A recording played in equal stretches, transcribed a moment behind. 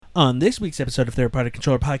On this week's episode of Third Party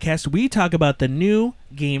Controller Podcast, we talk about the new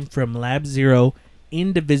game from Lab Zero,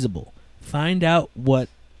 Indivisible. Find out what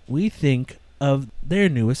we think of their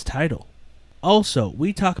newest title. Also,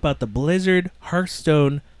 we talk about the Blizzard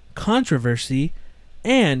Hearthstone controversy,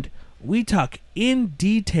 and we talk in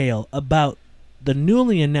detail about the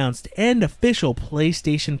newly announced and official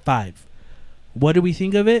PlayStation 5. What do we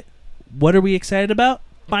think of it? What are we excited about?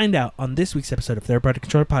 Find out on this week's episode of Third Party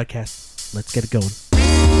Controller Podcast. Let's get it going.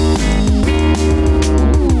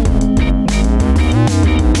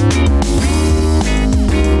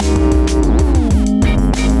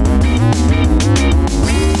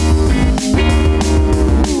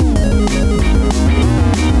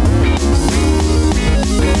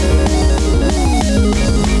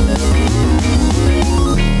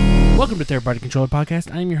 Welcome to Third Party Controller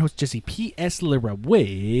Podcast. I'm your host, Jesse P.S. Libra,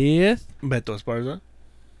 with Beto Esparza.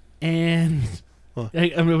 And Huh.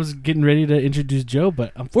 I was getting ready to introduce Joe,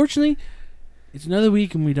 but unfortunately, it's another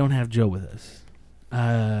week and we don't have Joe with us.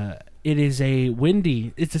 It is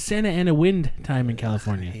it's a Santa Ana wind time in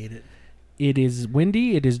California. I hate it. It is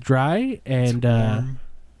windy, it is dry, and warm.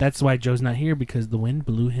 that's why Joe's not here, because the wind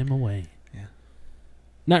blew him away. Yeah.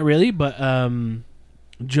 Not really, but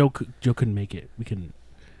Joe couldn't make it. We couldn't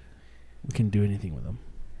do anything with him.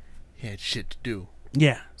 He had shit to do.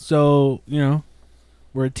 Yeah, so,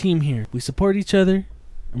 we're a team here. We support each other,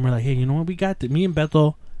 and we're like, hey, you know what? We got this. Me and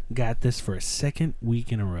Bethel got this for a second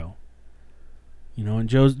week in a row. And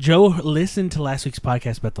Joe listened to last week's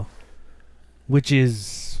podcast, Bethel, which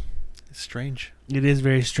is... It's strange. It is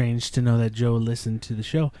very strange to know that Joe listened to the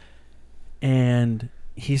show. And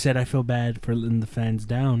he said, I feel bad for letting the fans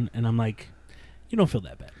down. And I'm like, you don't feel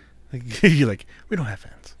that bad. You're like, we don't have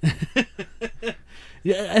fans.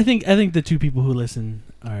 Yeah, I think the two people who listen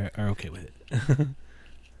are okay with it.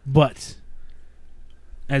 But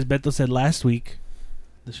as Beto said last week,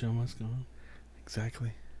 the show must go on.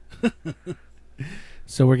 Exactly.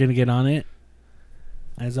 So we're gonna get on it.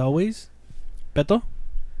 As always, Beto,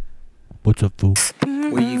 what's up, fool?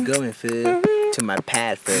 Where you going, fool? To my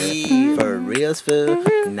pad, fool. For reals, fool?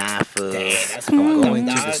 Nah, fool. I'm going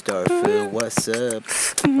to the store, fool. What's up?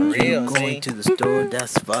 For reals, going to the store,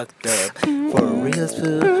 that's fucked up. For reals,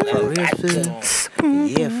 fool? For reals, fool?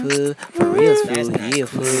 Yeah, fool. For reals, fool? Yeah,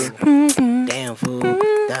 fool. Damn, fool.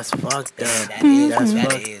 That's fucked up. That's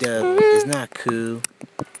fucked up. It's not cool.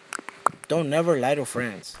 Don't never lie to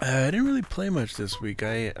friends. I didn't really play much this week.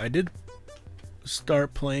 I did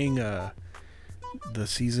start playing the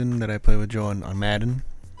season that I play with Joe on Madden.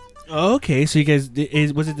 Oh, okay, so you guys,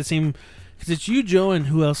 was it the same? Because it's you, Joe, and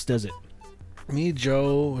who else does it? Me,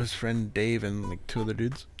 Joe, his friend Dave, and like two other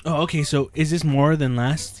dudes. Oh, okay, so is this more than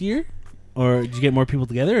last year? Or did you get more people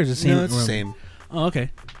together, or is it the same? No, it's the same. Oh,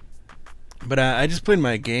 okay. But I just played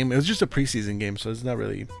my game. It was just a preseason game, so it's not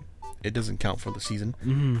really... It doesn't count for the season.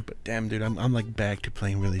 Mm-hmm. But damn, dude, I'm like back to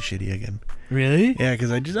playing really shitty again. Really? Yeah,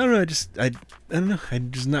 because I don't know.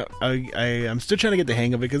 I'm still trying to get the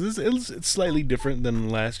hang of it, because it's slightly different than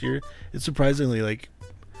last year. It's surprisingly like,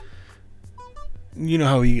 you know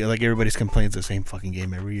how everybody's complains the same fucking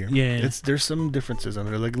game every year. Yeah. There's some differences on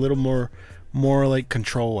there, like a little more like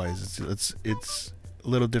control wise. It's a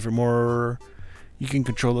little different. More, you can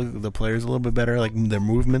control the players a little bit better, like their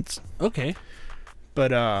movements. Okay.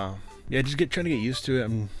 But yeah, just trying to get used to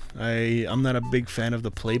it. I'm not a big fan of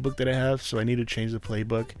the playbook that I have, so I need to change the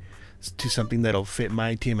playbook to something that'll fit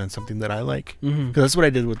my team and something that I like. Mm-hmm. Because that's what I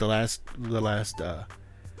did with the last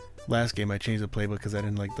game. I changed the playbook because I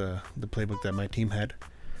didn't like the playbook that my team had.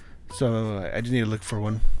 So I just need to look for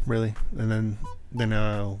one, really, and then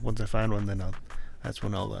once I find one, that's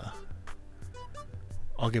when I'll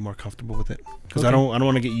get more comfortable with it. Because Okay. I don't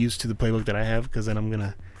want to get used to the playbook that I have, because then I'm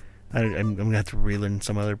gonna have to relearn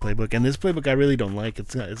some other playbook, and this playbook I really don't like.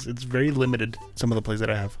 It's very limited. Some of the plays that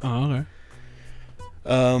I have. Oh, okay.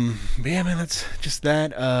 But yeah, man, that's just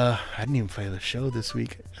that. I didn't even play the show this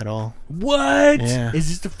week at all. What? Yeah. Is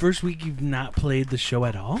this the first week you've not played the show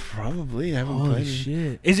at all? Probably I haven't Holy played it.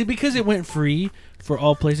 shit! Is it because it went free for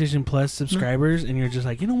all PlayStation Plus subscribers, and you're just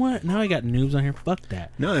like, you know what? Now I got noobs on here. Fuck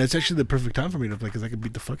that. No, it's actually the perfect time for me to play, because I could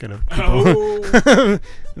beat the fuck out of people. Oh.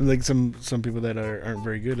 Like some people that aren't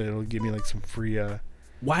very good, it'll give me like some free.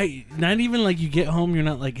 Why? Not even like you get home, you're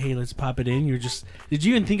not like, hey, let's pop it in. You're just. Did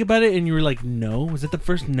you even think about it? And you were like, no. Was that the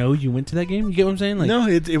first no you went to that game? You get what I'm saying? Like, No,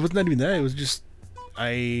 it was not even that. It was just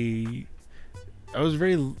I was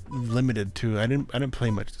very limited too. I didn't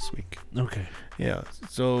play much this week. Okay. Yeah.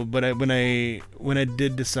 So, but when I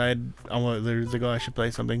did decide, there's like, oh, I should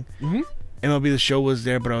play something. Mm-hmm. MLB The Show was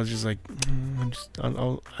there, but I was just like,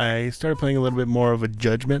 I started playing a little bit more of a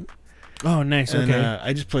Judgment. Oh, nice. And, Okay.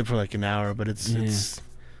 I just played for like an hour, but it's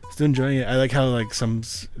still enjoying it. I like how like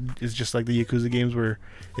it's just like the Yakuza games where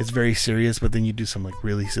it's very serious, but then you do some like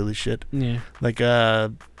really silly shit. Yeah. Like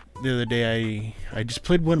the other day, I just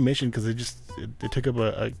played one mission because it took up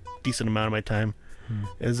a decent amount of my time.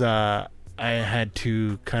 I had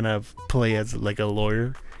to kind of play as like a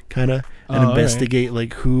lawyer, kind of, and investigate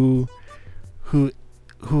like who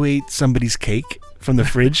ate somebody's cake from the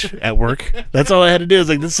fridge at work. That's all I had to do. It's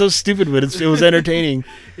like, that's so stupid, but it was entertaining.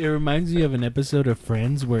 It reminds me of an episode of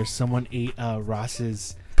Friends where someone ate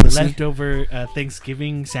Ross's leftover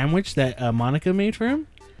Thanksgiving sandwich that Monica made for him,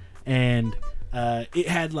 and it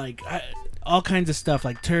had like all kinds of stuff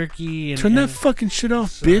like turkey and turn that fucking shit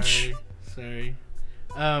off, bitch. Sorry.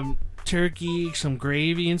 Turkey, some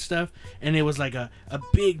gravy and stuff, and it was like a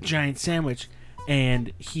big giant sandwich,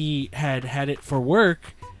 and he had it for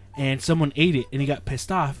work, and someone ate it and he got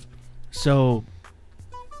pissed off, so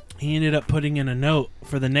he ended up putting in a note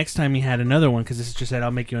for the next time he had another one, because this just said,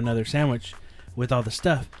 I'll make you another sandwich with all the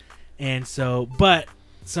stuff. And so, but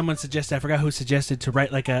someone suggested, I forgot who suggested, to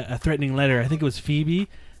write like a threatening letter. I think it was Phoebe,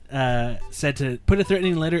 said to put a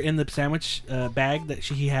threatening letter in the sandwich bag that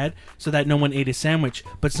he had, so that no one ate his sandwich,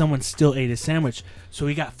 but someone still ate his sandwich. So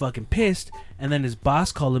he got fucking pissed, and then his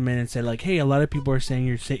boss called him in and said like, hey, a lot of people are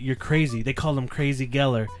saying you're crazy. They called him Crazy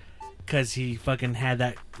Geller because he fucking had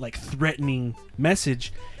that like threatening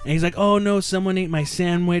message. And he's like, oh no, someone ate my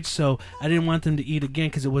sandwich, so I didn't want them to eat again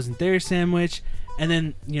because it wasn't their sandwich. And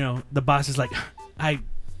then, you know, the boss is like, I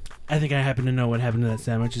think I happen to know what happened to that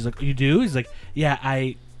sandwich. He's like, you do? He's like, yeah,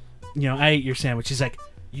 I ate your sandwich. He's like,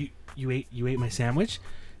 you ate my sandwich?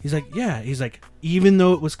 He's like, yeah. He's like, even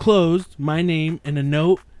though it was closed, my name and a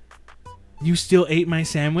note, you still ate my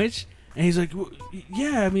sandwich? And he's like, well,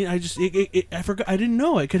 yeah, I mean, I forgot, I didn't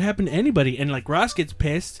know it could happen to anybody. And like Ross gets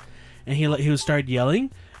pissed, and he would start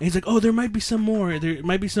yelling, and he's like, oh, there might be some more. There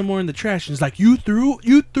might be some more in the trash. And he's like, you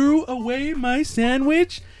threw away my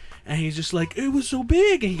sandwich? And he's just like, it was so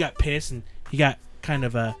big. And he got pissed, and he got kind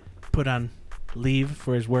of put on leave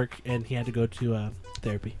for his work, and he had to go to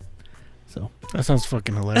therapy. So that sounds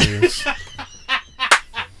fucking hilarious.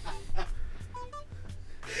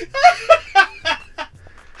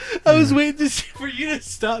 I was waiting for you to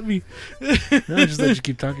stop me. No, just let you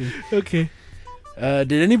keep talking. Okay.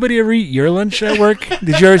 Did anybody ever eat your lunch at work?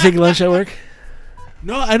 Did you ever take lunch at work?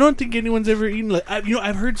 No, I don't think anyone's ever eaten.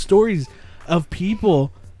 I've heard stories of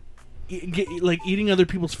people eating other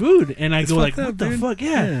people's food, and I go like, "What the fuck?"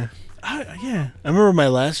 Yeah. Yeah. I remember my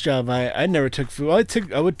last job. I never took food.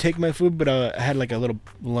 I would take my food, but I had like a little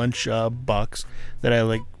lunch box that I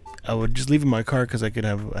would just leave in my car because I could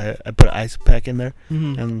have. I put an ice pack in there,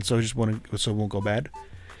 and so it won't go bad,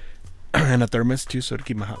 and a thermos too, so to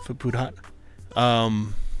keep my food hot.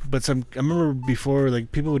 But I remember before,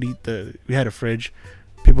 like, people would eat we had a fridge.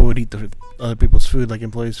 People would eat the other people's food, like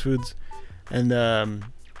employees' foods, and I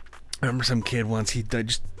remember some kid once he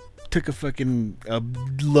just took a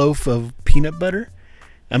loaf of peanut butter.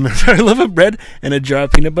 A loaf of bread and a jar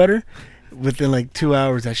of peanut butter. Within like 2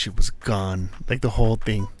 hours, that shit was gone, like the whole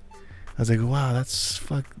thing. I was like, wow, that's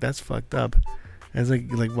fucked up. I was like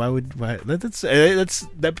why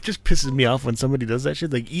that just pisses me off when somebody does that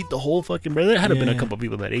shit. Like, eat the whole fucking bread. There had been a couple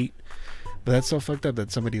people that ate, but that's so fucked up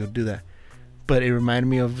that somebody would do that. But it reminded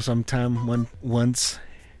me of some time once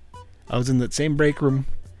I was in that same break room,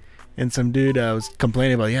 and some dude was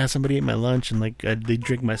complaining about, somebody ate my lunch, and like they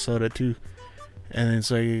drink my soda too. And then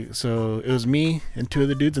so it was me and two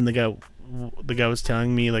other dudes, and the guy was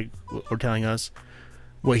telling me telling us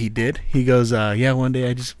what he did. He goes, one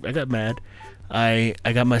day I got mad. I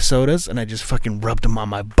got my sodas and I just fucking rubbed them on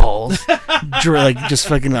my balls, just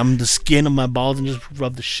fucking on the skin of my balls, and just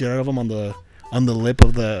rubbed the shit out of them on the lip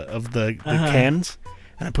of the cans,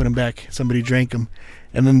 and I put them back. Somebody drank them,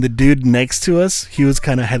 and then the dude next to us, he was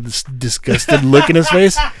kind of had this disgusted look in his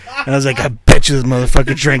face, and I was like, I bet you this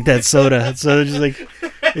motherfucker drank that soda. So it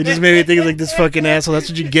just made me think of like, this fucking asshole. That's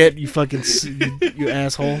what you get, you fucking you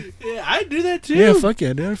asshole. Yeah, I do that too. Yeah, fuck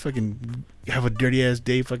yeah, dude. I fucking have a dirty ass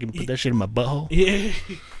day. Fucking put that shit in my butthole. Yeah,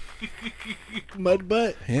 mud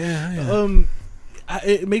butt. Yeah.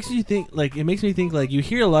 It makes me think like you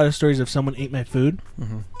hear a lot of stories of someone ate my food.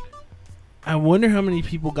 Mm-hmm. I wonder how many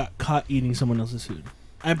people got caught eating someone else's food.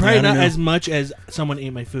 I'm probably not as much as someone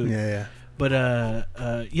ate my food. Yeah. But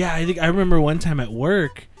I think I remember one time at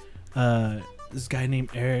work, this guy named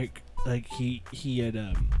Eric, like he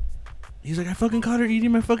had he's like, I fucking caught her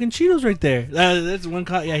eating my fucking Cheetos right there. That's one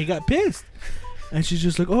caught. Yeah, he got pissed, and she's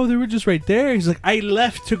just like, oh, they were just right there. He's like, I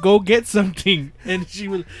left to go get something, and she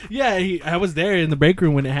was, I was there in the break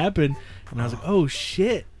room when it happened, and I was like, oh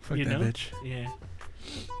shit, fuck that bitch. Yeah,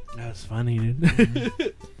 that was funny, dude.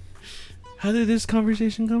 Mm-hmm. How did this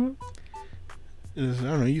conversation come up? I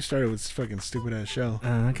don't know. You started with this fucking stupid ass show.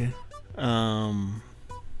 Okay.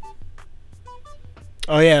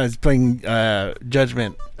 Oh yeah, I was playing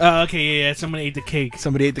Judgment. Oh, okay, yeah. Someone ate the cake.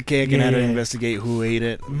 Somebody ate the cake and had to Yeah. investigate who ate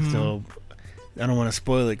it. Mhm. So I don't want to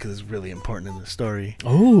spoil it because it's really important in the story.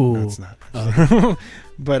 Oh. No, it's not. Oh.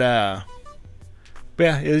 But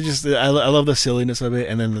yeah, it was just I love the silliness of it,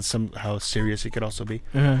 and then how serious it could also be.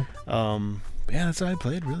 Uh-huh. Yeah, that's how I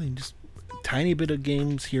played. Really, just a tiny bit of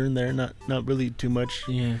games here and there, not really too much,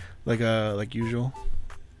 Yeah. like usual.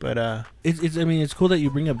 But It's I mean, it's cool that you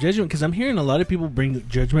bring up Judgment because I'm hearing a lot of people bring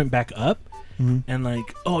Judgment back up. And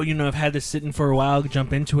like, oh, I've had this sitting for a while,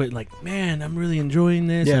 jump into it, like, man, I'm really enjoying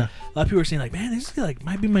this. Yeah. And a lot of people are saying like, man, this is like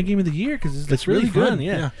might be my game of the year because it's It's really really fun. good,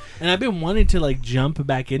 Yeah. yeah. And I've been wanting to like jump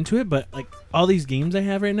back into it, but like all these games I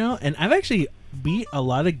have right now, and I've actually beat a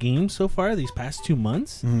lot of games so far these past 2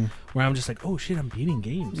 months, where I'm just like, oh shit, I'm beating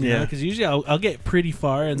games. Yeah. Because usually I'll get pretty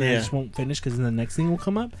far and then I Yeah. just won't finish because then the next thing will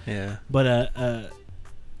come up. yeah, But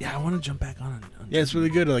yeah, I want to jump back on yeah, it's really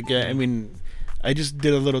good. Like, I mean, I just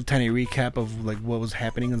did a little tiny recap of like what was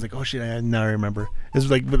happening. I was like, oh shit, now I remember. It's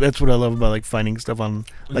like, but that's what I love about like finding stuff on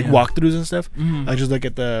like Yeah. walkthroughs and stuff. Mhm. I just look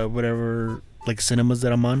at the whatever like cinemas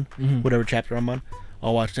that I'm on, Mhm. whatever chapter I'm on.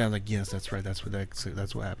 I'll watch that. I'm like, yes, that's right. That's what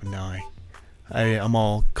happened. Now I'm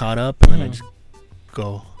all caught up, and then I Mhm. just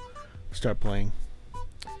go start playing.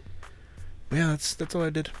 But yeah, that's all I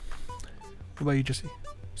did. What about you, Jesse?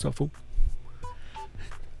 So fool.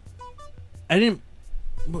 I didn't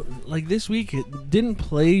like this week. It didn't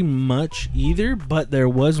play much either, but there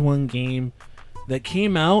was one game that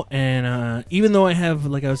came out, and even though I have,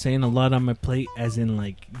 like I was saying, a lot on my plate, as in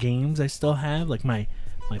like games, I still have like my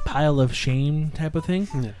pile of shame type of thing.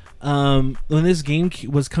 Yeah. When this game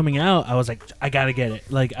was coming out, I was like, I gotta get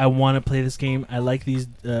it. Like, I want to play this game. I like these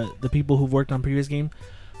the people who've worked on previous game.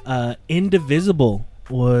 Indivisible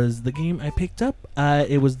was the game I picked up.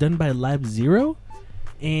 It was done by Lab Zero.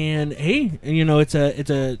 And hey, it's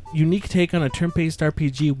a unique take on a turn-based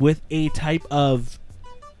RPG with a type of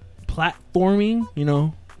platforming,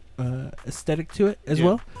 aesthetic to it as Yeah.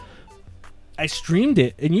 well. I streamed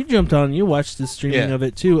it, and you jumped on. You watched the streaming Yeah. of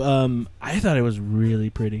it too. I thought it was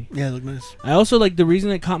really pretty. Yeah, it looked nice. I also like the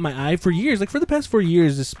reason it caught my eye for years, like for the past 4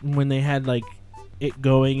 years, is when they had like it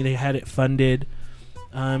going, they had it funded.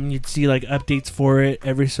 You'd see like updates for it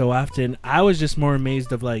every so often. I was just more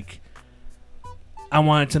amazed of like, I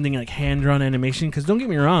wanted something like hand-drawn animation, because don't get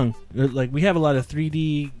me wrong, like we have a lot of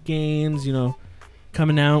 3D games,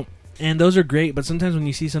 coming out, and those are great, but sometimes when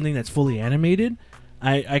you see something that's fully animated,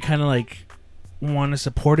 I kind of like want to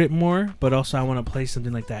support it more, but also I want to play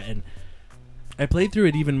something like that. And I played through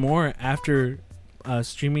it even more after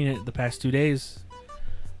streaming it the past 2 days.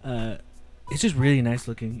 It's just really nice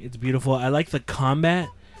looking. It's beautiful. I like the combat.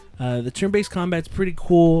 The turn-based combat's pretty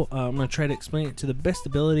cool. I'm going to try to explain it to the best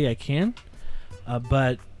ability I can.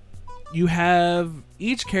 But you have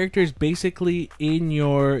each character is basically in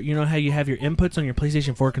your, how you have your inputs on your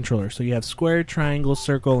PlayStation 4 controller. So you have square, triangle,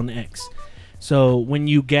 circle, and X. So when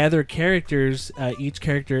you gather characters, each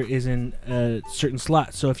character is in a certain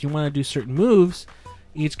slot. So if you want to do certain moves,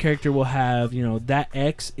 each character will have, that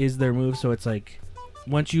X is their move. So it's like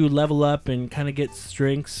once you level up and kind of get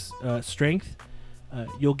strength,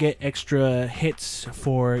 you'll get extra hits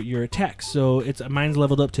for your attacks. So mine's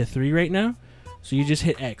leveled up to 3 right now. So you just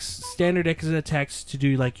hit X. Standard X attacks to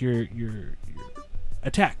do like your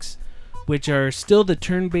attacks, which are still the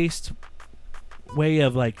turn-based way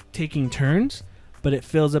of like taking turns, but it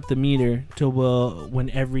fills up the meter till when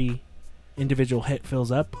every individual hit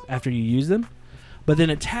fills up after you use them. But then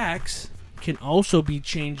attacks can also be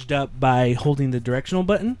changed up by holding the directional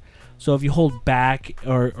button. So if you hold back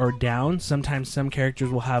or down, sometimes some characters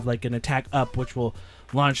will have like an attack up, which will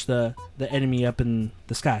launch the enemy up in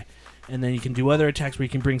the sky. And then you can do other attacks where you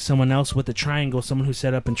can bring someone else with a triangle, someone who's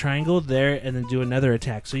set up in triangle there, and then do another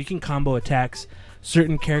attack. So you can combo attacks.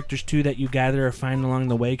 Certain characters too that you gather or find along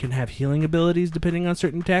the way can have healing abilities depending on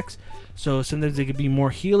certain attacks. So sometimes they could be more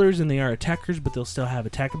healers than they are attackers, but they'll still have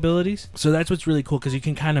attack abilities. So that's what's really cool, because you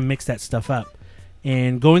can kind of mix that stuff up.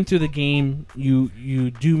 And going through the game,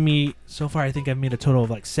 you do meet, so far I think I've made a total of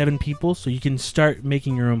like 7 people, so you can start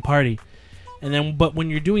making your own party. And then, but when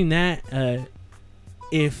you're doing that,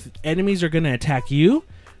 if enemies are going to attack you,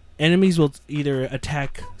 enemies will either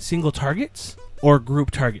attack single targets or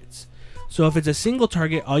group targets. So if it's a single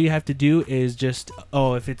target, all you have to do is just,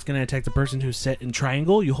 if it's going to attack the person who's set in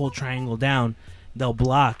triangle, you hold triangle down, they'll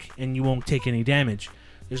block, and you won't take any damage.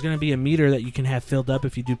 There's going to be a meter that you can have filled up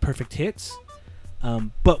if you do perfect hits.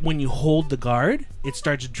 But when you hold the guard, it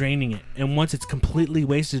starts draining it. And once it's completely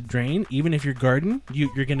wasted drain, even if you're guarding,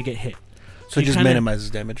 you're going to get hit. So it just minimizes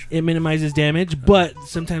damage. It minimizes damage, but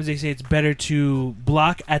sometimes they say it's better to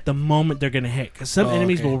block at the moment they're going to hit. Because some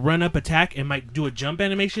enemies will run up, attack, and might do a jump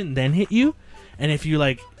animation, then hit you. And if you,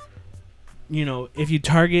 like, you know, if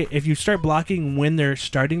you start blocking when they're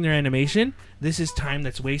starting their animation, this is time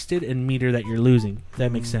that's wasted and meter that you're losing. If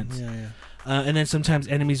that makes sense. Yeah. And then sometimes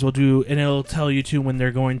enemies will do, and it'll tell you, too, when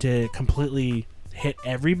they're going to completely hit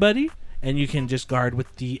everybody, and you can just guard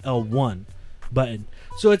with the L1 button.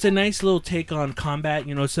 So it's a nice little take on combat.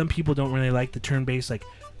 You know, some people don't really like the turn-based, like,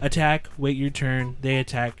 attack, wait your turn, they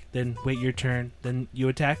attack, then wait your turn, then you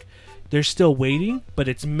attack. They're still waiting, but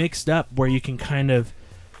it's mixed up where you can kind of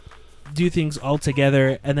do things all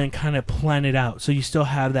together and then kind of plan it out. So you still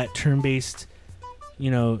have that turn-based,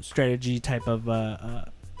 you know, strategy type of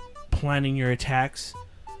planning your attacks,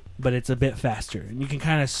 but it's a bit faster. And you can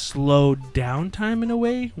kind of slow down time in a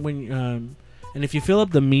way. And if you fill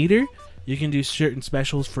up the meter, you can do certain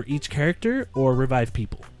specials for each character or revive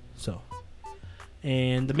people. So,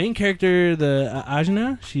 and the main character, the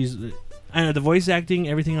Ajna, she's, I know the voice acting,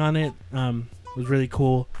 everything on it was really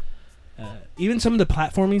cool. Even some of the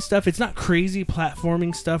platforming stuff, it's not crazy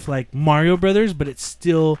platforming stuff like Mario Brothers, but it's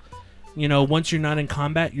still, you know, once you're not in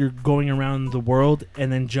combat, you're going around the world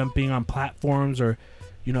and then jumping on platforms or,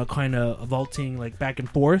 you know, kind of vaulting like back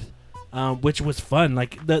and forth, which was fun.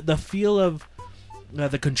 Like the feel of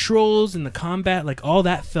the controls and the combat, like all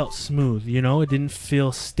that felt smooth, you know, it didn't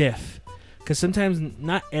feel stiff. Because sometimes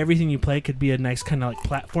not everything you play could be a nice kind of like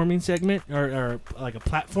platforming segment or like a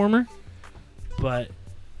platformer, but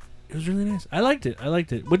it was really nice. I liked it.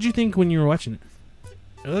 What did you think when you were watching it?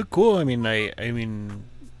 It looked cool. I mean,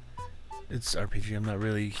 it's RPG. I'm not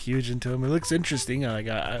really huge into them. It looks interesting. I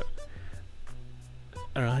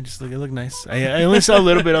don't know. It looked nice. I only saw a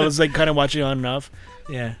little bit. I was like kind of watching on and off.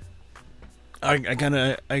 Yeah. I kind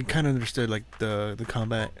of understood like the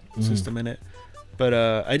combat system in it, but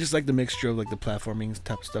I just like the mixture of like the platforming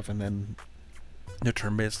type stuff and then the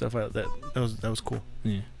turn-based stuff. That was cool.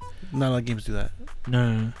 Yeah. Not a lot of games do that.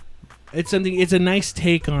 No. It's a nice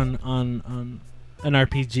take on an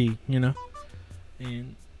RPG, you know,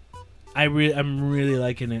 and I'm really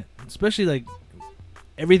liking it, especially like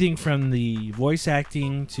everything from the voice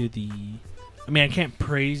acting to the. I mean, I can't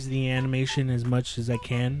praise the animation as much as I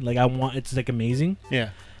can. Like it's like amazing. Yeah.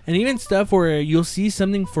 And even stuff where you'll see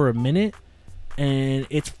something for a minute and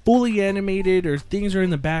it's fully animated or things are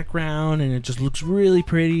in the background and it just looks really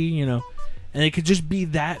pretty, you know. And it could just be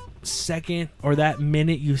that second or that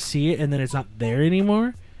minute you see it and then it's not there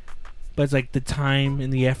anymore. But it's like the time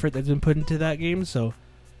and the effort that's been put into that game. So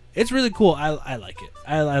it's really cool. I like it.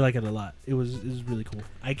 I like it a lot. It was really cool.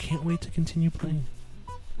 I can't wait to continue playing.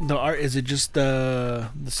 The art, is it just the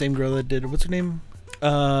same girl that did, what's her name?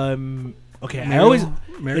 Okay, Mario?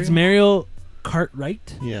 It's Mario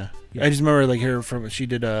Cartwright. Yeah. I just remember like she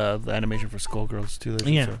did the animation for Skullgirls too.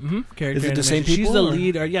 Yeah. So. Mm-hmm. Character is it animation. the same people? She's the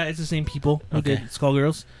lead. Yeah, it's the same people who Okay. did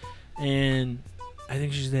Skullgirls, and I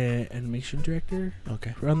think she's the animation director.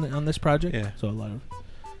 Okay. On this project. Yeah.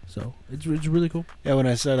 So it's really cool. Yeah, when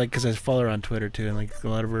I saw like, because I follow her on Twitter too, and like a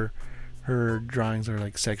lot of her drawings are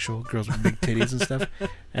like sexual, girls with big titties and stuff,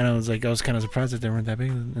 and I was kind of surprised that they weren't that big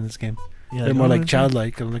in this game. Yeah, they're more like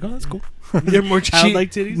childlike. I'm like, oh, that's cool. They're more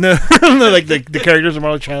childlike titties. No, like the characters are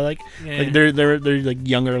more like childlike. Yeah. Like they're like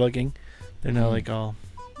younger looking. They're not like all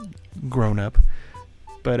grown up.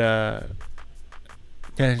 But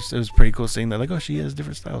yeah, it was pretty cool seeing that. Like, oh, she has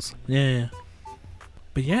different styles. Yeah.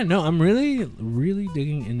 But yeah, no, I'm really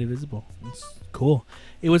digging Indivisible. It's cool.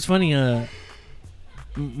 It was funny.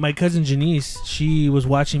 My cousin Janice, she was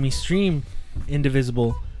watching me stream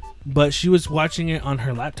Indivisible, but she was watching it on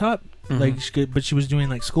her laptop. Mm-hmm. But she was doing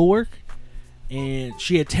like schoolwork, and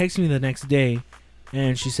she had texted me the next day,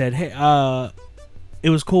 and she said, "Hey, it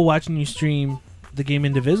was cool watching you stream the game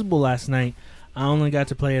Indivisible last night. I only got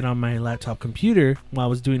to play it on my laptop computer while I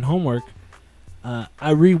was doing homework. I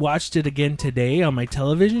rewatched it again today on my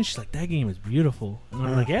television." She's like, "That game is beautiful," and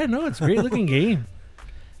I'm like, "Yeah, no, it's a great looking game.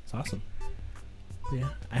 It's awesome." But yeah,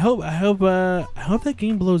 I hope that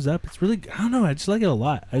game blows up. It's really, I don't know, I just like it a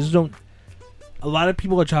lot. I just don't. A lot of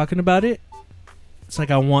people are talking about it. It's like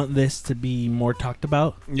I want this to be more talked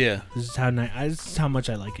about. Yeah. This is how much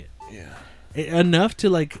I like it. Yeah. Enough to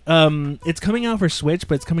like. It's coming out for Switch,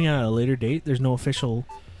 but it's coming out at a later date. There's no official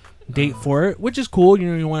date for it, which is cool. You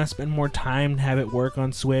know, you want to spend more time to have it work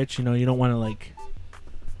on Switch. You know, you don't want to like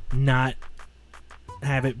not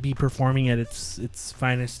have it be performing at its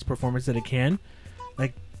finest performance that it can.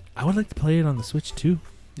 Like, I would like to play it on the Switch too.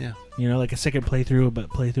 Yeah. You know, like a second playthrough, but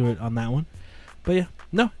play through it on that one. But yeah,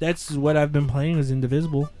 no, that's what I've been playing is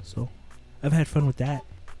Indivisible. So I've had fun with that.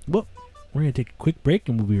 Well, We're going to take a quick break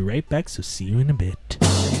and we'll be right back, so see you in a bit.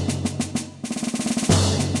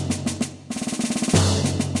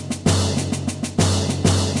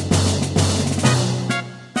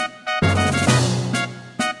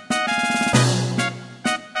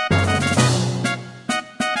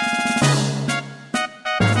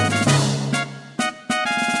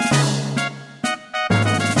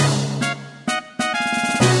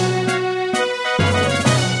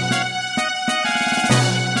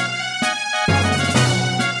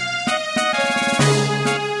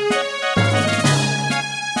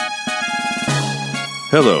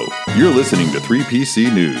 Hello, you're listening to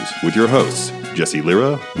 3PC News with your hosts, Jesse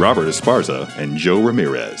Lira, Robert Esparza, and Joe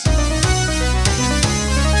Ramirez.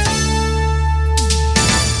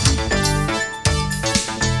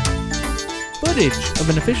 Footage of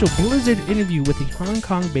an official Blizzard interview with the Hong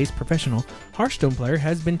Kong-based professional Hearthstone player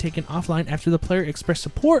has been taken offline after the player expressed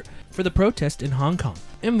support for the protest in Hong Kong.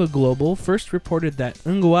 Enva Global first reported that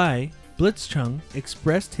Nguai Blitzchung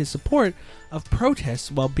expressed his support of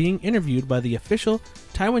protests while being interviewed by the official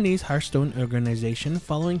Taiwanese Hearthstone organization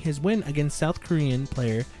following his win against South Korean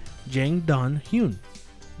player Jang Don-hyun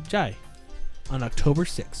Jai on October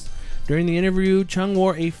 6th. During the interview, Chung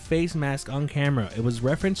wore a face mask on camera. It was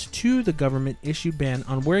reference to the government-issued ban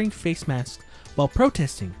on wearing face masks while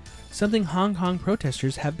protesting, something Hong Kong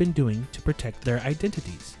protesters have been doing to protect their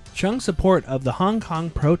identities. Chung's support of the Hong Kong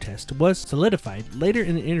protest was solidified later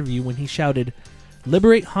in the interview when he shouted,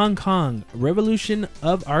 "Liberate Hong Kong, revolution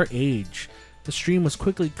of our age." The stream was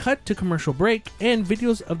quickly cut to commercial break, and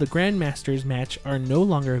videos of the Grandmasters match are no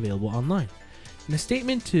longer available online. In a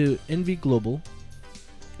statement to Envy Global,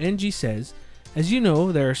 NG says, "As you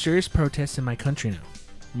know, there are serious protests in my country now.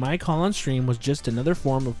 My call on stream was just another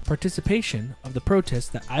form of participation of the protests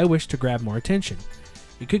that I wish to grab more attention.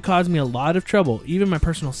 It could cause me a lot of trouble, even my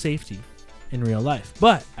personal safety, in real life.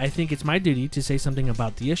 But I think it's my duty to say something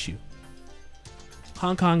about the issue."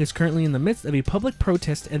 Hong Kong is currently in the midst of a public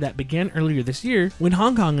protest that began earlier this year when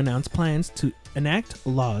Hong Kong announced plans to enact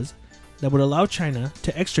laws that would allow China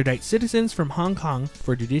to extradite citizens from Hong Kong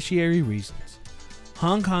for judiciary reasons.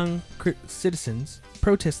 Hong Kong citizens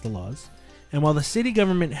protest the laws, and while the city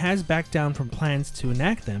government has backed down from plans to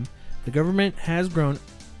enact them, the government has grown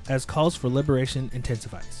as calls for liberation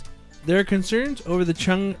intensifies. There are concerns over the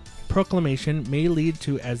Chung proclamation may lead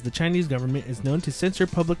to, as the Chinese government is known to censor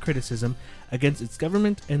public criticism against its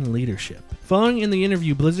government and leadership. Following in the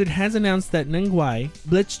interview, Blizzard has announced that Nguai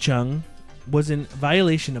Blitzchung was in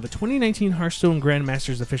violation of a 2019 Hearthstone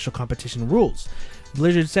Grandmasters official competition rules.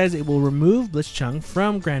 Blizzard says it will remove Blitzchung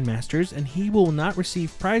from Grandmasters and he will not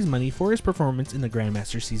receive prize money for his performance in the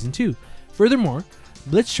Grandmasters Season 2. Furthermore,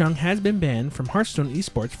 Blitzchung has been banned from Hearthstone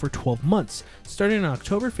esports for 12 months. Starting on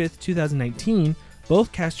October 5th, 2019,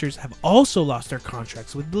 both casters have also lost their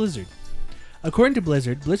contracts with Blizzard. According to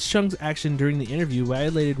Blizzard, Blitzchung's action during the interview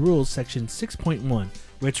violated Rules Section 6.1,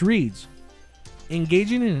 which reads,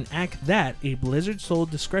 "Engaging in an act that, a Blizzard sole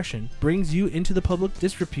discretion, brings you into the public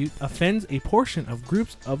disrepute, offends a portion of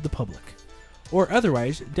groups of the public, or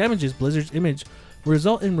otherwise damages Blizzard's image, will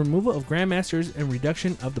result in removal of Grandmasters and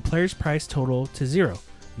reduction of the player's prize total to $0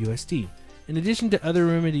 USD, in addition to other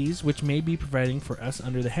remedies which may be providing for us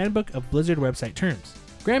under the Handbook of Blizzard website terms.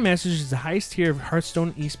 Grandmasters is the highest tier of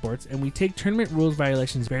Hearthstone esports, and we take tournament rules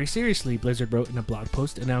violations very seriously," Blizzard wrote in a blog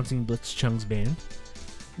post announcing Blitzchung's ban.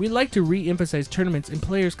 "We'd like to re-emphasize tournaments and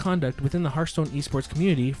players' conduct within the Hearthstone esports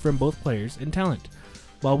community from both players and talent.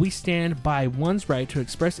 While we stand by one's right to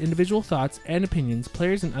express individual thoughts and opinions,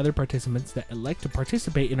 players and other participants that elect to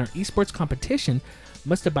participate in our esports competition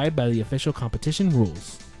must abide by the official competition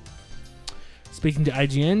rules." Speaking to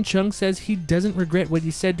IGN, Chung says he doesn't regret what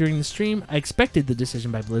he said during the stream. "I expected the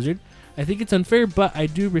decision by Blizzard. I think it's unfair, but I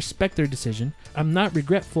do respect their decision. I'm not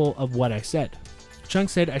regretful of what I said." Chung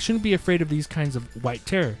said, "I shouldn't be afraid of these kinds of white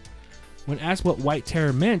terror." When asked what white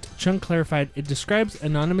terror meant, Chung clarified it describes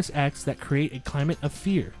anonymous acts that create a climate of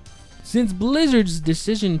fear. Since Blizzard's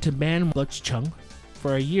decision to ban Blitzchung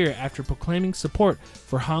for a year after proclaiming support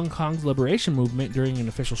for Hong Kong's liberation movement during an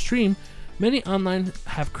official stream, many online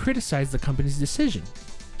have criticized the company's decision.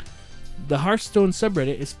 The Hearthstone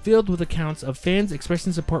subreddit is filled with accounts of fans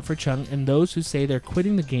expressing support for Chung and those who say they're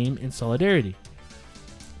quitting the game in solidarity.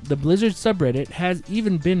 The Blizzard subreddit has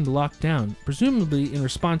even been locked down, presumably in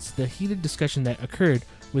response to the heated discussion that occurred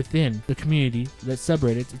within the community. That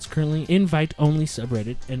subreddit is currently invite-only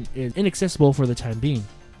subreddit and is inaccessible for the time being.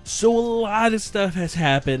 So a lot of stuff has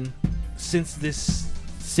happened since this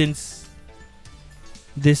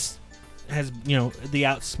has, the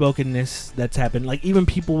outspokenness that's happened. Like, even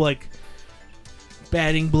people like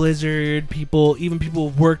batting Blizzard, even people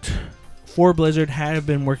who worked for Blizzard, have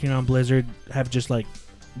been working on Blizzard, have just like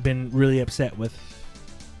been really upset with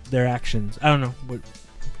their actions. I don't know.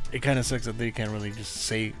 It kind of sucks that they can't really just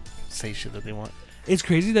say shit that they want. It's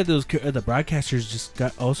crazy that the broadcasters just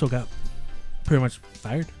got pretty much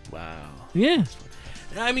fired. Wow. Yeah.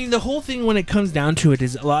 I mean, the whole thing when it comes down to it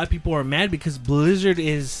is a lot of people are mad because Blizzard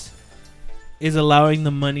is allowing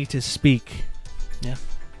the money to speak. Yeah.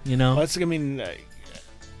 You know? Well, I mean,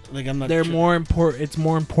 like I'm not. They're sure. more important. It's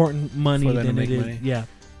more important money For them than to it make is. money. Yeah.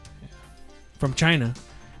 From China.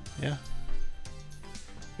 Yeah.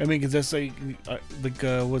 I mean, because that's like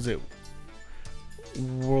was it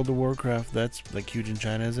World of Warcraft? That's like huge in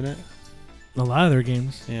China, isn't it? A lot of their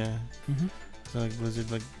games. Yeah. Mm-hmm. So like Blizzard,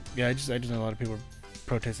 like I just know a lot of people are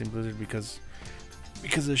protesting Blizzard because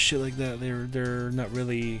of shit like that. They're not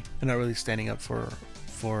really standing up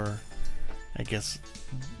for I guess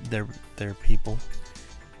their people,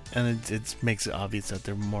 and it makes it obvious that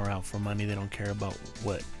they're more out for money. They don't care about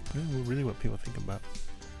what people think about.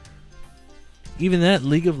 Even that,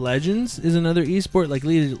 League of Legends is another esport. Like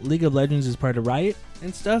League of Legends is part of Riot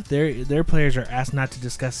and stuff. Their players are asked not to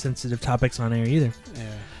discuss sensitive topics on air either.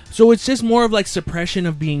 Yeah. So it's just more of like suppression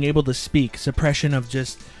of being able to speak, suppression of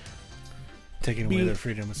just Taking away their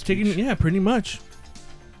freedom of speech. yeah, pretty much.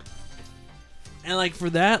 And like for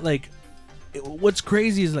that, like what's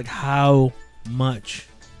crazy is like how much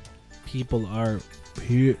people are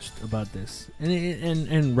pissed about this,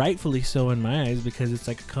 and rightfully so in my eyes, because it's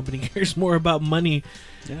like a company cares more about money,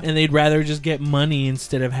 and they'd rather just get money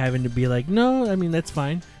instead of having to be like, no, I mean that's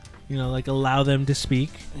fine, like allow them to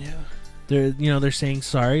speak. Yeah. They're saying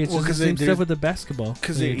sorry. It's just the same stuff with the basketball.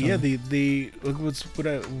 Because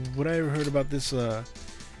what I heard about this,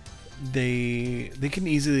 they can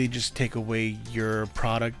easily just take away your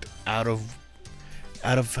product out of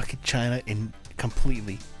fucking China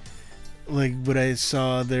completely. Like what I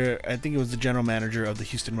saw there, I think it was the general manager of the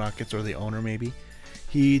Houston Rockets, or the owner maybe.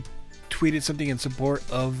 He tweeted something in support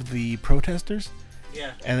of the protesters.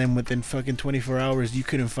 Yeah. And then within fucking 24 hours, you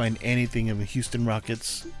couldn't find anything of the Houston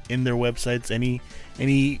Rockets in their websites, any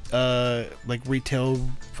like retail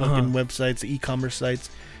fucking websites, e-commerce sites.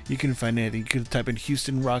 You couldn't find anything. You could type in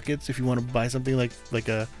Houston Rockets if you want to buy something like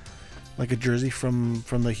a jersey from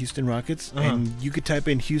the Houston Rockets, and you could type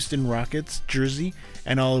in Houston Rockets jersey,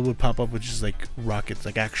 and all it would pop up was just like rockets,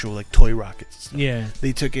 like actual like toy rockets and stuff. Yeah.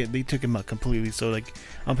 They took him out completely. So like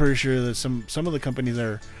I'm pretty sure that some of the companies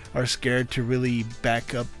are scared to really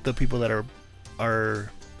back up the people that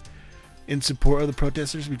are in support of the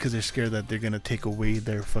protesters, because they're scared that they're gonna take away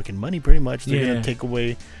their fucking money. Pretty much, they're gonna take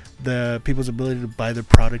away the people's ability to buy their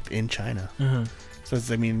product in China. So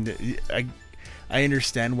it's, I mean, I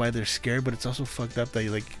understand why they're scared, but it's also fucked up that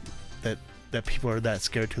like that people are that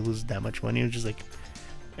scared to lose that much money. It's just like,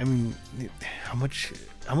 I mean, how much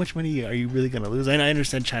money are you really gonna lose? I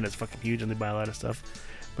understand China's fucking huge and they buy a lot of stuff,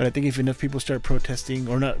 but I think if enough people start protesting,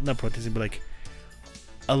 or not protesting, but like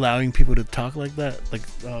allowing people to talk like that, like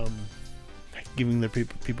giving their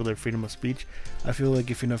people their freedom of speech, I feel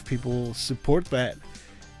like if enough people support that,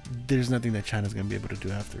 there's nothing that China's gonna be able to do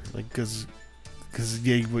after. Like, because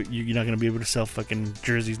you're not gonna be able to sell fucking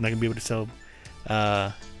jerseys, not gonna be able to sell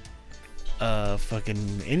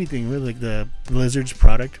fucking anything really, like the Blizzard's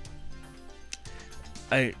product.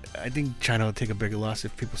 I think China would take a bigger loss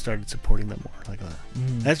if people started supporting them more like that.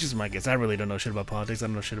 That's just my guess. I really don't know shit about politics. I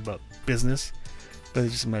don't know shit about business, but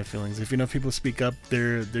it's just my feelings. If enough people speak up,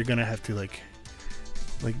 they're gonna have to like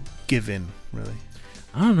give in, really.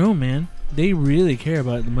 I don't know, man. They really care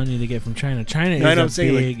about the money they get from China. China is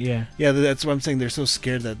a big, yeah, that's what I'm saying. They're so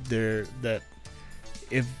scared that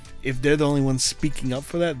if they're the only ones speaking up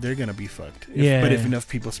for that, they're gonna be fucked. But if enough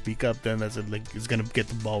people speak up, then that's it's gonna get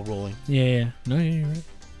the ball rolling. Yeah. No, you're right.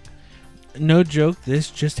 No joke. This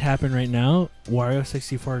just happened right now.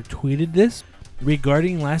 Wario64 tweeted this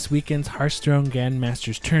regarding last weekend's Hearthstone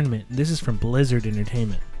Grandmasters tournament. This is from Blizzard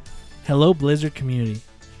Entertainment. Hello, Blizzard community.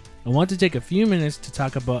 I want to take a few minutes to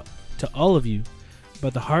talk to all of you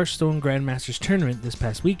about the Hearthstone Grandmasters tournament this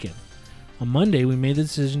past weekend. On Monday, we made the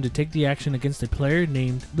decision to take the action against a player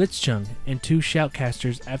named Blitzchung and two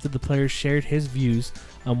shoutcasters after the player shared his views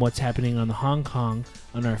on what's happening on the Hong Kong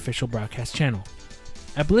on our official broadcast channel.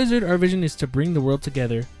 At Blizzard, our vision is to bring the world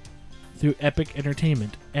together through epic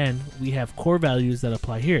entertainment, and we have core values that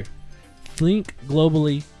apply here. Think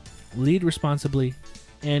globally, lead responsibly,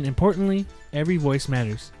 and importantly, every voice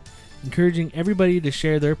matters, encouraging everybody to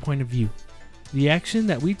share their point of view. The action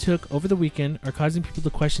that we took over the weekend are causing people to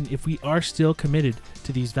question if we are still committed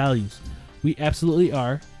to these values. We absolutely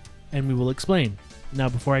are, and we will explain. Now,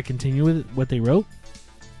 before I continue with what they wrote,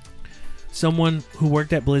 someone who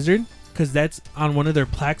worked at Blizzard because that's on one of their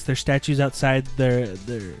plaques, their statues outside their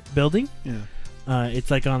building. Yeah.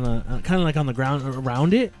 It's like on the kind of like on the ground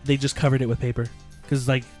around it. They just covered it with paper because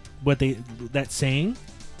like that saying,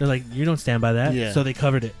 they're like, you don't stand by that. Yeah. So they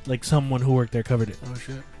covered it. Like someone who worked there covered it. Oh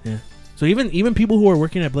shit. Yeah. So even people who are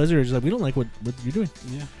working at Blizzard are just like, we don't like what you're doing.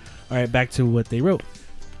 Yeah. All right, back to what they wrote.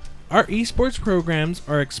 Our esports programs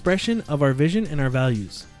are expression of our vision and our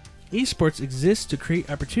values. Esports exists to create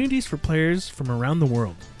opportunities for players from around the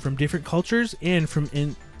world, from different cultures and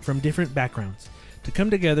from different backgrounds, to come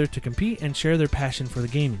together to compete and share their passion for the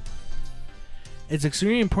gaming. It's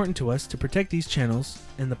extremely important to us to protect these channels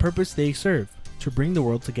and the purpose they serve, to bring the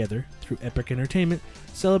world together through epic entertainment,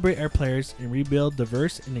 celebrate our players, and rebuild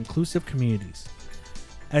diverse and inclusive communities.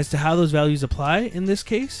 As to how those values apply in this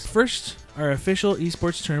case, first, our official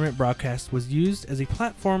esports tournament broadcast was used as a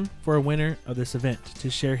platform for a winner of this event to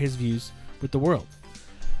share his views with the world.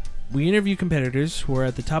 We interview competitors who are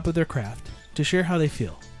at the top of their craft to share how they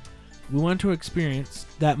feel. We want to experience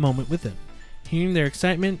that moment with them. Hearing their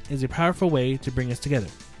excitement is a powerful way to bring us together.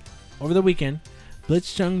 Over the weekend,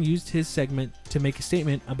 Blitzchung used his segment to make a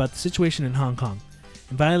statement about the situation in Hong Kong,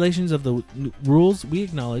 in violations of the rules we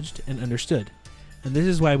acknowledged and understood. And this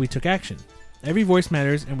is why we took action. Every voice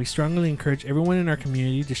matters, and we strongly encourage everyone in our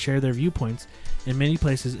community to share their viewpoints in many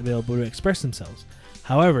places available to express themselves.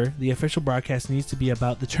 However, the official broadcast needs to be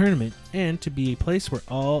about the tournament and to be a place where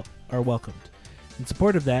all are welcomed. In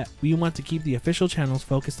support of that, we want to keep the official channels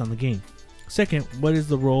focused on the game. Second, what is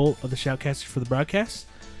the role of the shoutcasters for the broadcast?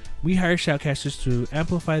 We hire shoutcasters to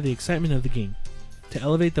amplify the excitement of the game, to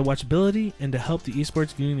elevate the watchability, and to help the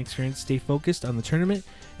esports viewing experience stay focused on the tournament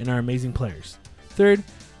and our amazing players. Third,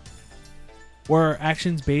 were our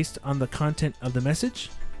actions based on the content of the message?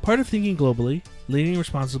 Part of thinking globally, leading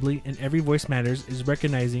responsibly, and every voice matters is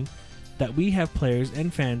recognizing that we have players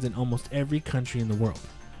and fans in almost every country in the world.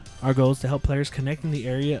 Our goal is to help players connect in the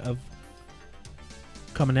area of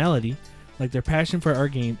commonality, like their passion for our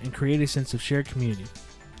game, and create a sense of shared community.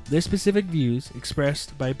 Their specific views,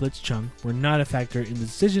 expressed by Blitzchung, were not a factor in the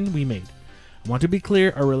decision we made. I want to be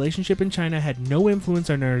clear, our relationship in China had no influence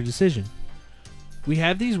on our decision. We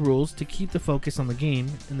have these rules to keep the focus on the game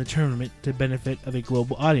and the tournament to benefit of a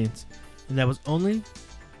global audience, and that was only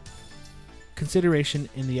consideration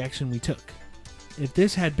in the action we took. If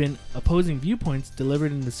this had been opposing viewpoints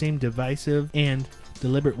delivered in the same divisive and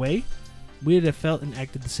deliberate way, we would have felt and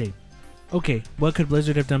acted the same. Okay, what could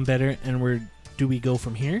Blizzard have done better, and where do we go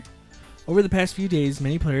from here? Over the past few days,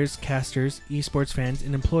 many players, casters, esports fans,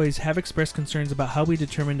 and employees have expressed concerns about how we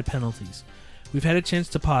determine the penalties. We've had a chance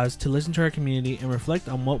to pause, to listen to our community, and reflect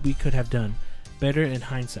on what we could have done better in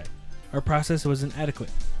hindsight. Our process was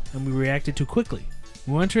inadequate, and we reacted too quickly.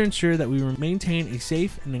 We want to ensure that we maintain a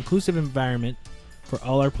safe and inclusive environment for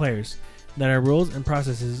all our players, that our rules and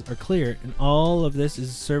processes are clear, and all of this is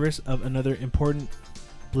in service of another important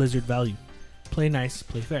Blizzard value. Play nice,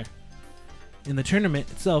 play fair. In the tournament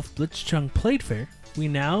itself, Blitzchung played fair. We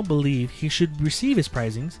now believe he should receive his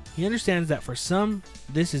prizings. He understands that for some,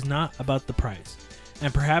 this is not about the prize,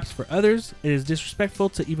 and perhaps for others, it is disrespectful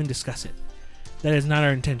to even discuss it. That is not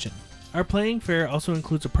our intention. Our playing fair also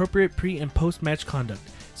includes appropriate pre- and post-match conduct,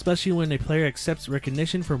 especially when a player accepts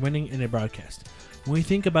recognition for winning in a broadcast. When we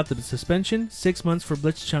think about the suspension, 6 months for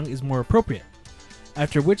Blitzchung is more appropriate,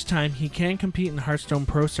 after which time he can compete in the Hearthstone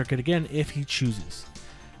Pro Circuit again if he chooses.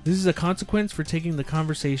 This is a consequence for taking the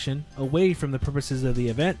conversation away from the purposes of the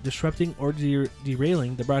event, disrupting or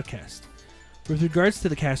derailing the broadcast. With regards to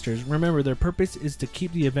the casters, remember their purpose is to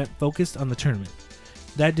keep the event focused on the tournament.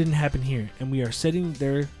 That didn't happen here, and we are setting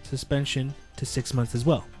their suspension to 6 months as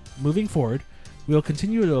well. Moving forward, we will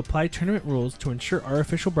continue to apply tournament rules to ensure our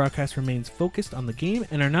official broadcast remains focused on the game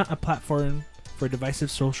and are not a platform for divisive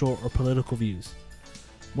social or political views.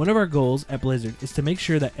 One of our goals at Blizzard is to make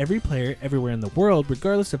sure that every player everywhere in the world,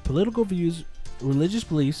 regardless of political views, religious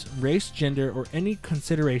beliefs, race, gender, or any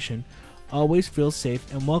consideration, always feels safe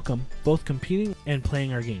and welcome both competing and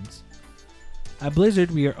playing our games. At Blizzard,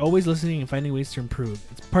 we are always listening and finding ways to improve.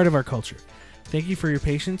 It's part of our culture. Thank you for your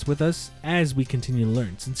patience with us as we continue to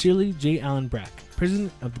learn. Sincerely, J. Allen Brack,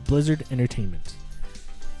 President of Blizzard Entertainment.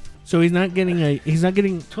 So he's not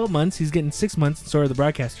getting 12 months, he's getting 6 months, and so are the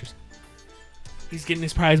broadcasters. He's getting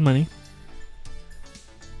his prize money.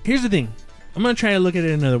 Here's the thing. I'm going to try to look at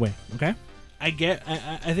it another way, okay? I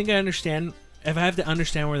think I understand. If I have to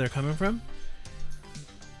understand where they're coming from,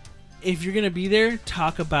 if you're going to be there,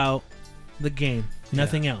 talk about the game,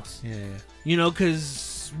 nothing else. Yeah. You know,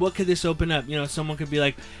 because what could this open up? You know, someone could be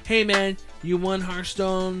like, hey, man, you won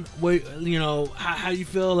Hearthstone. What, you know, how you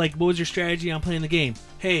feel? Like, what was your strategy on playing the game?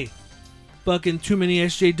 Hey, fucking too many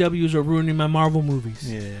SJWs are ruining my Marvel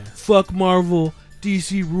movies. Yeah. Fuck Marvel.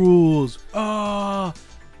 DC rules. Oh,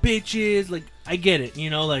 bitches. Like, I get it.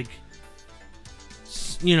 Like,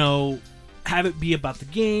 have it be about the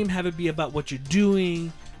game. Have it be about what you're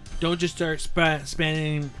doing. Don't just start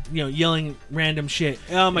spamming, yelling random shit.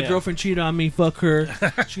 Oh, my girlfriend cheated on me. Fuck her.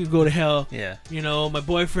 She can go to hell. Yeah. My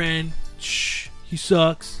boyfriend, he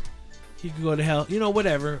sucks. He can go to hell.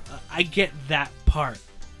 Whatever. I get that part.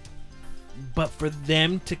 But for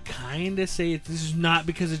them to kind of say this is not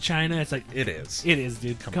because of China, it's like it is. It is,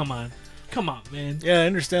 dude. Come on, man. Yeah, I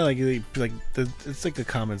understand. It's like the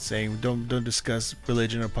common saying: don't discuss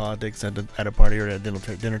religion or politics at a party or at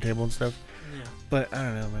a dinner table and stuff. Yeah. But I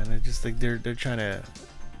don't know, man. I just think they're trying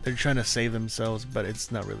to save themselves, but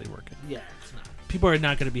it's not really working. Yeah, it's not. People are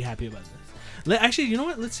not going to be happy about this. Actually, you know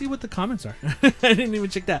what? Let's see what the comments are. I didn't even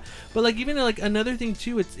check that. But even another thing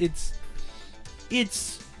too. It's.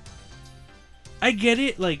 I get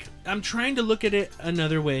it. I'm trying to look at it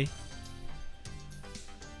another way.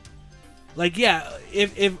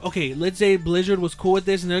 If okay, let's say Blizzard was cool with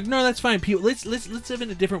this, and they're like, no, that's fine. People, let's live in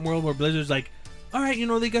a different world where Blizzard's like, all right,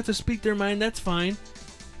 they got to speak their mind. That's fine.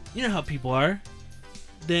 You know how people are.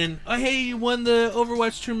 Then, oh hey, you won the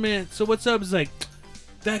Overwatch tournament. So what's up? It's like,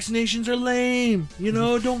 vaccinations are lame.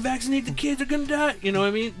 Don't vaccinate the kids. They're gonna die. You know what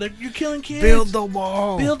I mean? Like, you're killing kids. Build the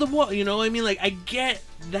wall. You know what I mean? I get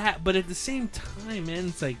that, but at the same time, man,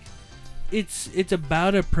 it's like, it's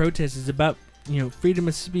about a protest. It's about freedom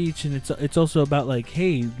of speech, and it's also about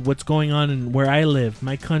hey, what's going on in where I live,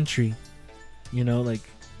 my country.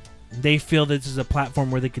 They feel this is a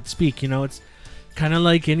platform where they could speak. It's kind of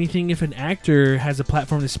like anything. If an actor has a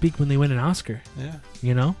platform to speak when they win an Oscar,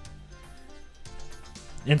 yeah,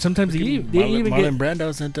 and sometimes they even Marlon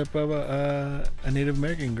Brando sent up a Native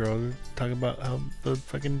American girl talking about how the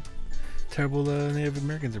fucking terrible Native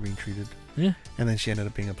Americans are being treated. Yeah, and then she ended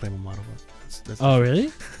up being a Playboy model. That's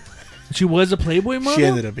really? She was a Playboy model? She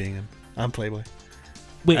ended up being on Playboy.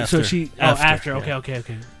 Wait, after. So she... after. Okay.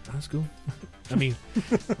 That's cool. I mean,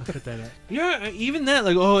 I'll cut that out. Yeah, even that,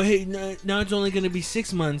 hey, now it's only going to be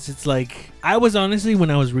 6 months. It's I was honestly, when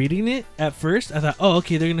I was reading it, at first, I thought, oh,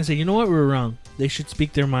 okay, they're going to say, you know what, we were wrong. They should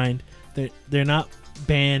speak their mind. They're not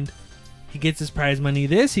banned. He gets his prize money.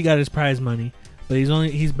 He got his prize money. But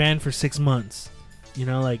he's banned for 6 months.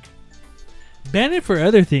 Ban it for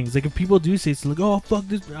other things. If people do say it's oh fuck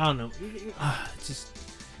this, I don't know.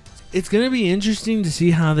 It's gonna be interesting to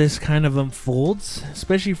see how this kind of unfolds,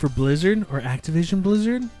 especially for Blizzard or Activision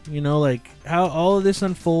Blizzard. How all of this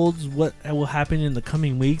unfolds, what will happen in the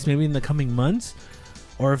coming weeks, maybe in the coming months,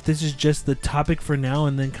 or if this is just the topic for now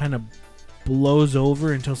and then kind of blows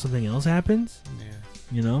over until something else happens.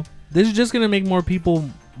 Yeah. This is just gonna make more people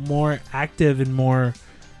more active and more,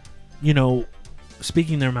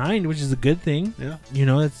 speaking their mind, which is a good thing. Yeah.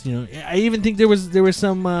 I even think there was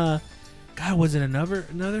some God, was it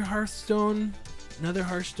another Hearthstone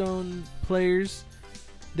players?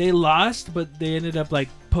 They lost, but they ended up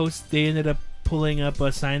pulling up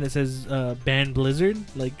a sign that says ban Blizzard,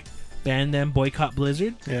 ban them, boycott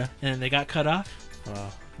Blizzard. Yeah. And they got cut off.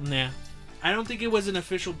 Wow. Yeah. I don't think it was an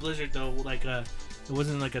official Blizzard though, it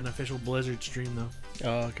wasn't an official Blizzard stream though.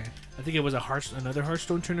 Oh, okay. I think it was another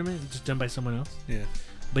Hearthstone tournament, just done by someone else. Yeah.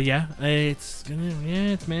 But yeah, it's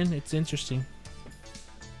interesting.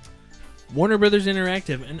 Warner Brothers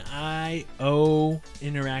Interactive and IO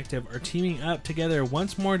Interactive are teaming up together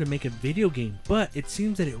once more to make a video game, but it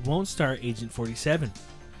seems that it won't star Agent 47.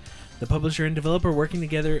 The publisher and developer working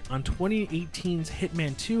together on 2018's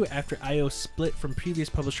Hitman 2 after IO split from previous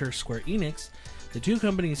publisher Square Enix, the two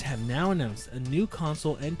companies have now announced a new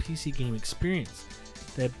console and PC game experience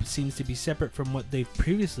that seems to be separate from what they've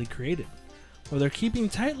previously created. While they're keeping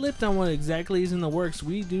tight-lipped on what exactly is in the works,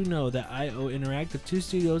 we do know that IO Interactive, two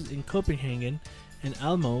studios in Copenhagen and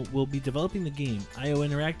Almo, will be developing the game. IO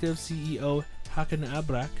Interactive CEO Hakan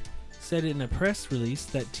Abrak said in a press release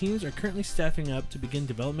that teams are currently staffing up to begin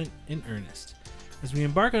development in earnest. As we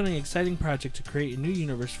embark on an exciting project to create a new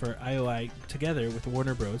universe for IOI together with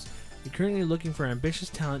Warner Bros., we're currently looking for ambitious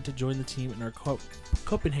talent to join the team in our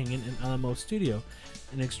Copenhagen and Alamo studio.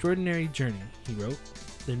 An extraordinary journey, he wrote.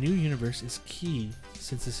 The new universe is key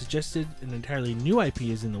since the suggested an entirely new IP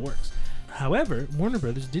is in the works. However, Warner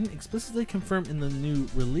Bros. Didn't explicitly confirm in the new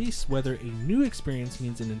release whether a new experience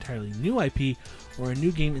means an entirely new IP or a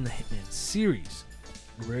new game in the Hitman series.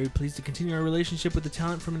 We're very pleased to continue our relationship with the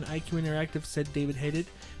talent from an IQ Interactive, said David Hayden,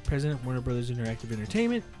 president of Warner Bros. Interactive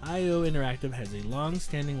Entertainment. IO Interactive has a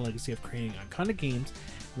long-standing legacy of creating iconic games.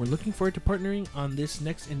 We're looking forward to partnering on this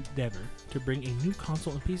next endeavor to bring a new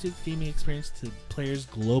console and PC gaming experience to players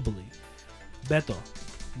globally. Beto,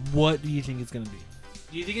 What do you think it's going to be?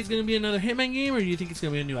 Do you think it's going to be another Hitman game, or do you think it's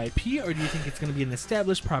going to be a new IP, or do you think it's going to be an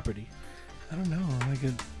established property? I don't know.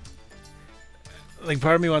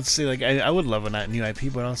 Part of me wants to say I would love a new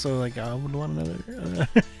IP, but also I would want another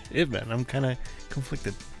Hitman. I'm kind of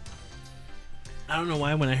conflicted. I don't know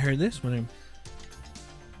why when I heard this, when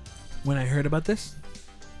I heard about this,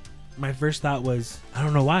 my first thought was, I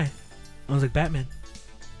don't know why. I was like, Batman.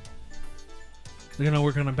 They're going to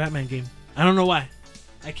work on a Batman game. I don't know why.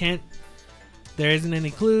 I can't. There isn't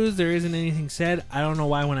any clues. There isn't anything said. I don't know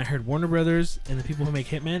why when I heard Warner Brothers and the people who make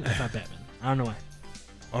Hitman, I thought Batman. I don't know why.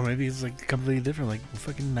 Or maybe it's completely different, like a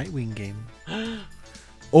fucking Nightwing game.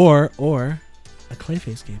 or a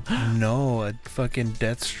Clayface game. No, a fucking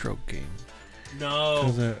Deathstroke game.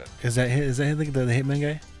 No. Is that like the Hitman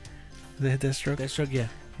guy? The Deathstroke? Deathstroke, yeah.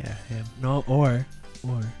 Yeah, him. No, or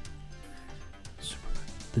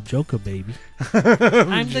the Joker, baby.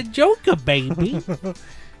 I'm the Joker, baby.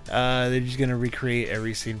 They're just gonna recreate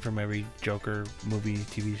every scene from every Joker movie,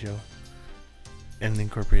 TV show, and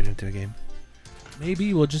incorporate it into a game.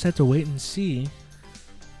 Maybe we'll just have to wait and see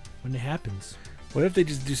when it happens. What if they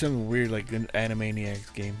just do something weird like an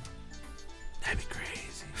Animaniacs game? That'd be crazy.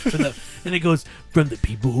 And it goes, from the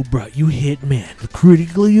people who brought you Hitman, the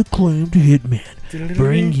critically acclaimed Hitman,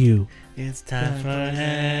 bring you. It's time for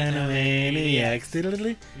Animaniacs.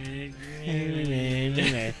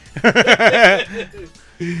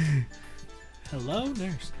 Hello,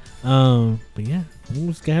 nurse. But yeah, we're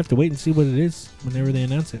just gonna have to wait and see what it is whenever they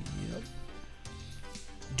announce it. Yep.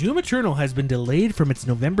 Doom Eternal has been delayed from its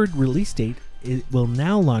November release date. It will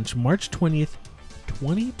now launch March 20th,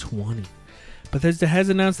 2020. Bethesda has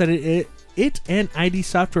announced that it and ID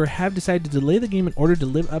Software have decided to delay the game in order to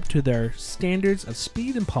live up to their standards of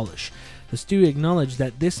speed and polish. The studio acknowledged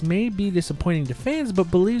that this may be disappointing to fans, but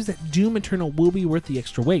believes that Doom Eternal will be worth the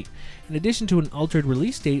extra wait. In addition to an altered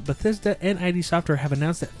release date, Bethesda and ID Software have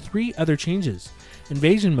announced that 3 other changes.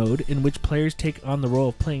 Invasion mode, in which players take on the role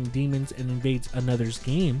of playing demons and invades another's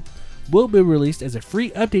game, will be released as a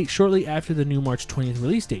free update shortly after the new March 20th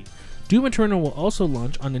release date. Doom Eternal will also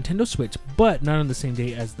launch on Nintendo Switch, but not on the same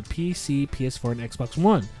day as the PC, PS4, and Xbox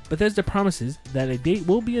One. Bethesda promises that a date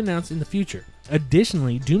will be announced in the future.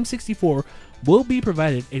 Additionally, Doom 64 will be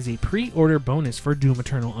provided as a pre-order bonus for Doom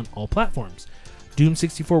Eternal on all platforms. Doom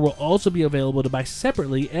 64 will also be available to buy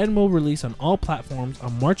separately and will release on all platforms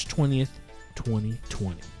on March 20th,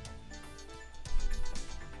 2020.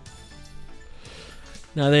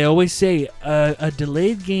 Now, they always say a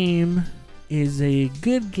delayed game is a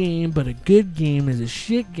good game, but a good game is a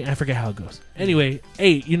shit game. I forget how it goes. Anyway,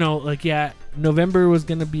 hey, November was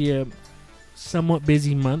going to be a somewhat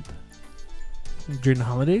busy month during the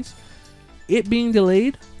holidays. It being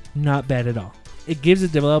delayed, not bad at all. It gives the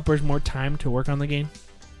developers more time to work on the game.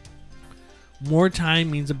 More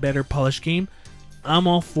time means a better polished game. I'm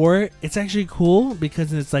all for it. It's actually cool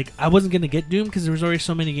because it's like I wasn't going to get Doom because there was already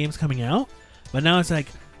so many games coming out. But now it's like,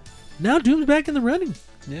 now Doom's back in the running.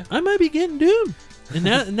 Yeah, I might be getting Doom.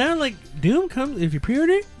 And now like Doom comes, if you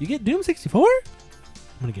pre-order, you get Doom 64. I'm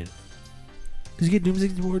gonna get it. Cause you get Doom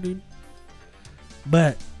 64, dude.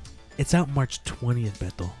 But it's out March 20th,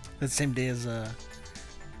 Beto. The same day as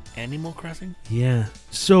Animal Crossing. Yeah.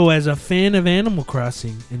 So as a fan of Animal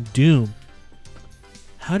Crossing and Doom,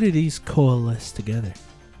 how do these coalesce together?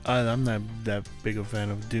 I'm not that big a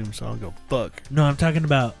fan of Doom, so I'll go fuck. No, I'm talking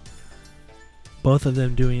about both of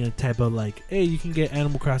them doing a type of like, hey, you can get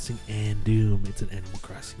Animal Crossing and Doom. It's an Animal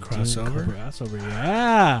Crossing crossover. Crossover,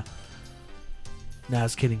 yeah. Nah, I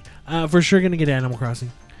was kidding. For sure gonna get Animal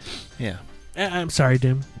Crossing. Yeah. I'm sorry,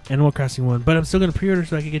 Doom. Animal Crossing 1, but I'm still gonna pre-order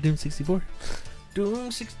so I can get Doom 64. Doom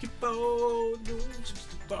 64. Doom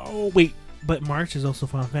 64. Wait, but March is also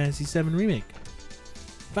Final Fantasy 7 Remake.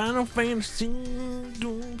 Final Fantasy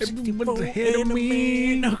Doom 64.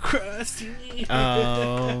 Animal Crossing.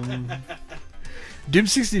 Doom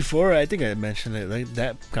 64, I think I mentioned it. Like,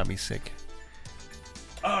 that got me sick.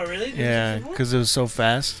 Oh, really? Yeah, because it was so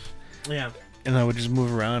fast. Yeah. And I would just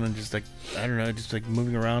move around and just like, I don't know, just like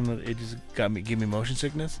moving around. It just gave me motion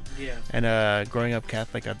sickness. Yeah. And growing up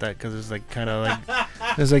Catholic, I got that because it's like kind of like,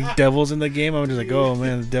 there's like devils in the game. I'm just like, oh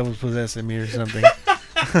man, the devil's possessing me or something.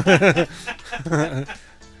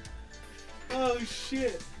 Oh,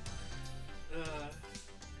 shit.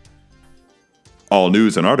 All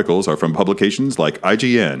news and articles are from publications like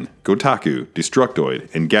IGN, Kotaku, Destructoid,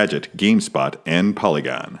 Engadget, GameSpot, and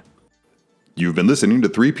Polygon. You've been listening to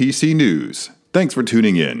 3PC News. Thanks for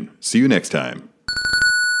tuning in. See you next time.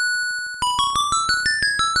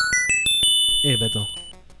 Hey, Beto.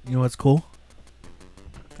 You know what's cool?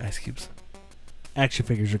 Ice cubes. Action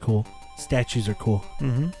figures are cool. Statues are cool.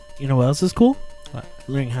 Mm-hmm. You know what else is cool? What?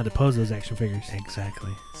 learning how to pose those action figures.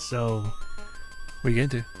 Exactly. So What are you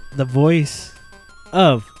getting to? the voice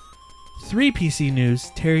of 3PC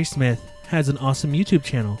News, Terry Smith, has an awesome YouTube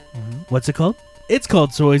channel. What's it called? It's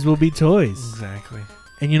called Toys Will Be Toys. Exactly.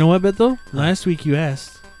 And you know what, Beto? Last week you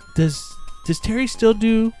asked, does Terry still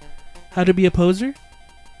do how to be a poser?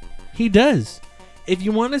 He does. If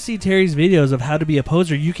you want to see Terry's videos of how to be a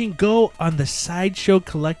poser, you can go on the Sideshow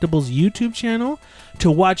Collectibles YouTube channel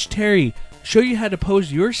to watch Terry show you how to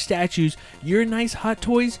pose your statues, your nice hot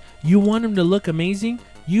toys. You want them to look amazing.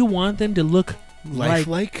 You want them to look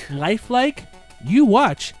Lifelike? lifelike. You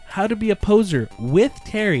watch How to Be a Poser with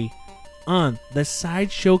Terry on the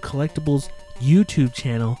Sideshow Collectibles YouTube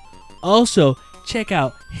channel. Also, check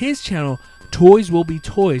out his channel, Toys Will Be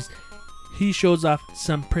Toys. He shows off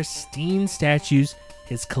some pristine statues,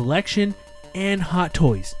 his collection, and hot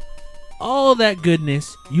toys. All that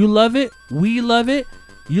goodness. You love it. We love it.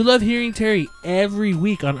 You love hearing Terry every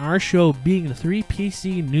week on our show being the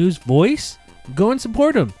 3PC News voice? Go and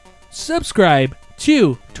support him. Subscribe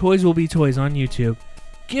to Toys Will Be Toys on YouTube.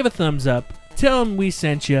 Give a thumbs up. Tell him we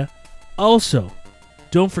sent you. Also,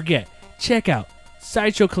 don't forget, check out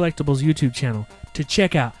Sideshow Collectibles YouTube channel to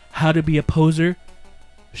check out How to Be a Poser,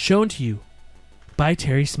 shown to you by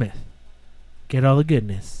Terry Smith. Get all the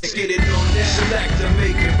goodness. Get it on that select and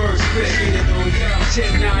make it first pick. Get it on that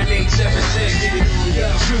 10, 9, 8, 7, 6. Get it on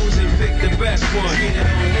that. Choose and pick the best one. Get it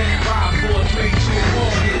on that 5, 4, 3, 2,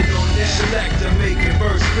 1. Get it on that select and make it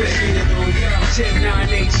first pick. Get it on that 10, 9,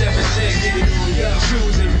 8, 7, 6. Get it on that.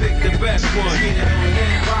 Choose and pick the best one. Get it on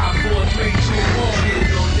that 5, 4, 3, 2, 1. Get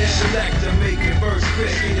it on that select and make it first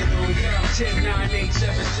pick. Get it on that 10, 9, 8,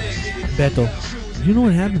 7, 6. Get it on Beto, that. you know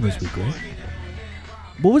what happened this week, right?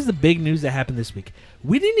 What was the big news that happened this week?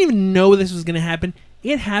 We didn't even know this was going to happen.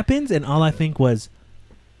 It happens, and all I think was,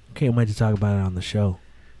 okay, we might just talk about it on the show.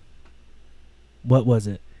 What was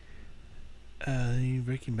it? The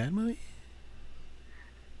Breaking Bad movie?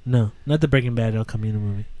 No, not the Breaking Bad El Camino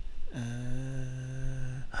movie.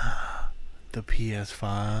 The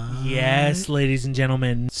PS5. Yes, ladies and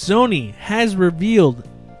gentlemen, Sony has revealed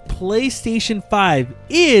PlayStation 5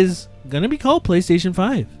 is going to be called PlayStation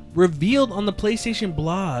 5. Revealed on the PlayStation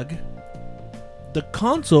blog, the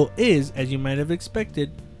console is, as you might have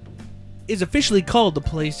expected, is officially called the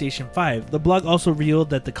PlayStation 5. The blog also revealed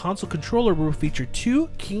that the console controller will feature two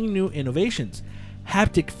key new innovations: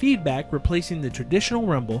 haptic feedback replacing the traditional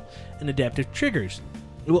rumble, and adaptive triggers.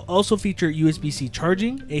 It will also feature USB-C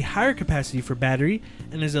charging, a higher capacity for battery,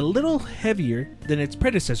 and is a little heavier than its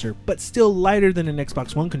predecessor, but still lighter than an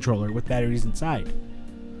Xbox One controller with batteries inside.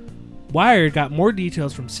 Wired got more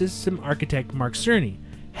details from system architect Mark Cerny.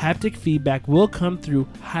 Haptic feedback will come through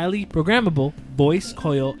highly programmable voice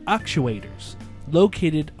coil actuators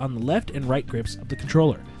located on the left and right grips of the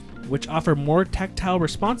controller, which offer more tactile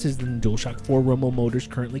responses than DualShock 4 rumble motors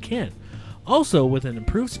currently can. Also, with an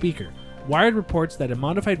improved speaker, Wired reports that a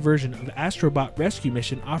modified version of Astrobot Rescue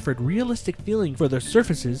Mission offered realistic feeling for the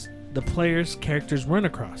surfaces the player's characters run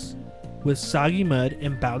across, with soggy mud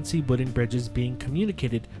and bouncy wooden bridges being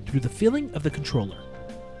communicated through the feeling of the controller.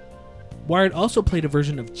 Wired also played a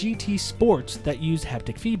version of GT Sports that used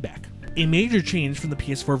haptic feedback, a major change from the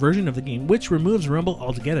PS4 version of the game, which removes rumble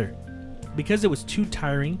altogether. Because it was too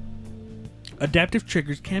tiring, adaptive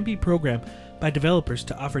triggers can be programmed by developers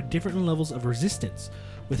to offer different levels of resistance,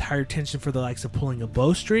 with higher tension for the likes of pulling a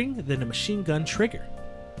bowstring than a machine gun trigger.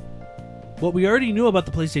 What we already knew about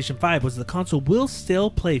the PlayStation 5 was the console will still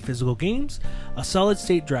play physical games, a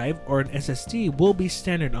solid-state drive or an SSD will be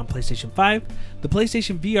standard on PlayStation 5, the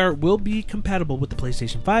PlayStation VR will be compatible with the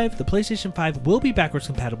PlayStation 5, the PlayStation 5 will be backwards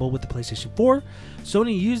compatible with the PlayStation 4.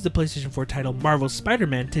 Sony used the PlayStation 4 title Marvel's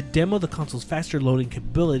Spider-Man to demo the console's faster loading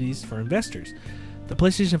capabilities for investors. The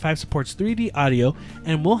PlayStation 5 supports 3D audio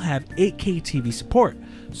and will have 8K TV support.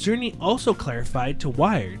 Cerny also clarified to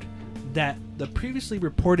Wired that the previously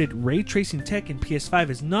reported ray tracing tech in PS5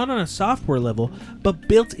 is not on a software level, but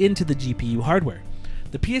built into the GPU hardware.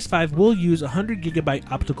 The PS5 will use a 100GB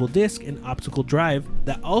optical disc and optical drive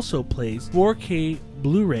that also plays 4K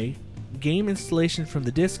Blu-ray. Game installation from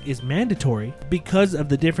the disc is mandatory because of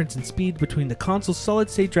the difference in speed between the console's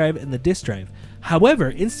solid-state drive and the disc drive. However,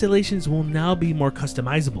 installations will now be more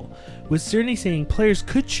customizable, with Cerny saying players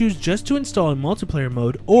could choose just to install in multiplayer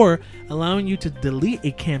mode or allowing you to delete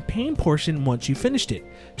a campaign portion once you finished it,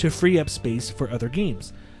 to free up space for other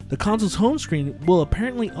games. The console's home screen will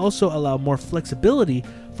apparently also allow more flexibility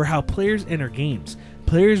for how players enter games.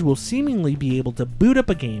 Players will seemingly be able to boot up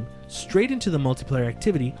a game straight into the multiplayer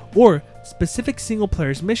activity or specific single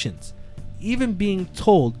player's missions, even being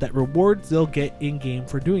told that rewards they'll get in-game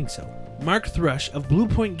for doing so. Mark Thrush of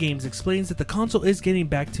Bluepoint Games explains that the console is getting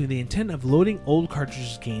back to the intent of loading old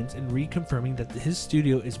cartridges games and reconfirming that his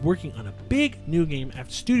studio is working on a big new game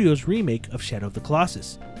after Studio's remake of Shadow of the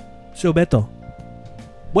Colossus. So Beto,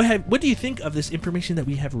 what do you think of this information that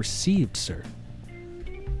we have received, sir?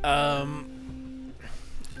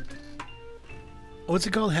 What's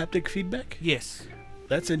it called? Haptic feedback? Yes.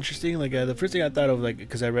 That's interesting. Like the first thing I thought of, like,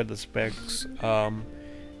 because I read the specs,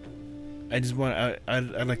 I just want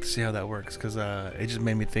I'd like to see how that works, because it just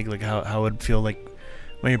made me think like how it would feel like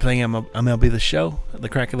when you're playing MLB The Show, the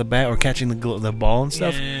crack of the bat or catching the ball and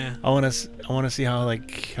stuff. Yeah. I want to see how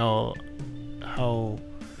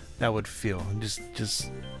that would feel, just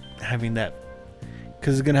having that,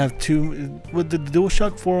 because it's gonna have two. With the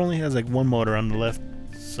DualShock 4 only has like one motor on the left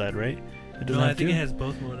side, right? It doesn't No, I have think two? it has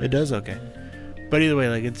both motors. It does, okay. But either way,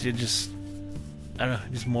 like it just, I don't know,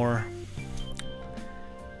 just more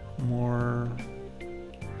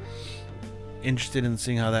interested in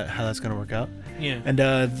seeing how that's gonna work out. Yeah. And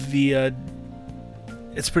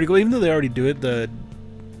it's pretty cool, even though they already do it. The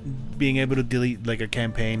being able to delete like a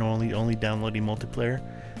campaign or only downloading multiplayer,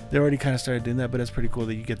 they already kind of started doing that. But it's pretty cool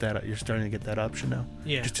that you get that. You're starting to get that option now.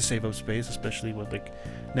 Yeah. Just to save up space, especially with like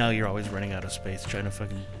now you're always running out of space trying to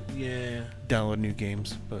fucking download new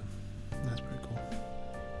games. But that's pretty cool.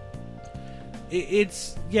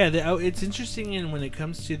 It's interesting, and when it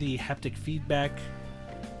comes to the haptic feedback,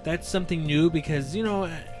 that's something new, because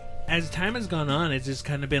as time has gone on, it's just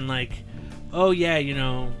kind of been like, oh yeah, you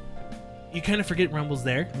kind of forget Rumble's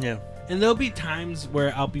there. Yeah. And there'll be times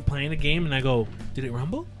where I'll be playing a game and I go, did it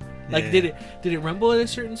rumble? Like, Yeah. did it rumble at a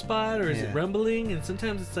certain spot, or is it Yeah. rumbling? And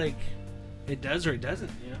sometimes it's like, it does or it doesn't.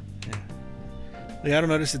 Yeah. Like, I don't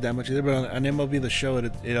notice it that much either, but on MLB The Show,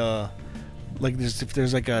 it like if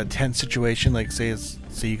there's like a tense situation, like say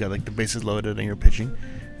you got like the bases loaded and you're pitching,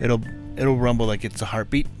 it'll rumble like it's a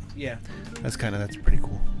heartbeat. Yeah. That's pretty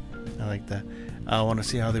cool. I like that. I want to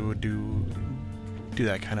see how they would do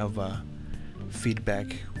that kind of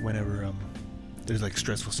feedback whenever there's like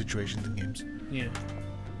stressful situations in games. Yeah.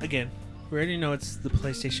 Again, we already know it's the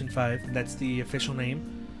PlayStation 5. That's the official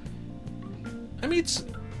name. I mean,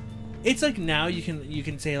 it's like now you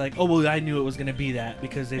can say like, oh well, I knew it was gonna be that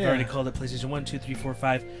because they've already called it PlayStation 1, 2, 3, 4,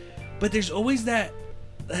 5. But there's always that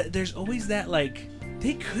like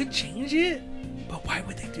they could change it, but why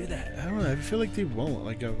would they do that? I don't know. I feel like they won't.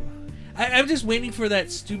 Like I'm just waiting for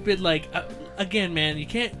that stupid like. Again, man, you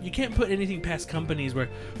can't put anything past companies where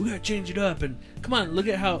we gotta change it up. And come on, look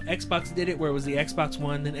at how Xbox did it, where it was the Xbox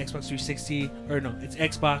One, then Xbox 360, or no, it's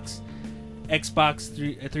Xbox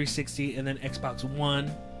 360, and then Xbox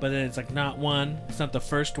One. But then it's like not one. It's not the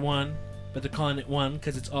first one, but they're calling it one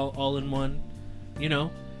because it's all in one,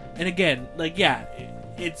 And again, like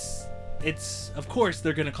it's of course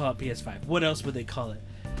they're gonna call it PS5. What else would they call it?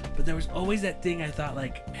 But there was always that thing I thought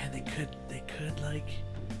like, man, they could like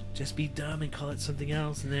just be dumb and call it something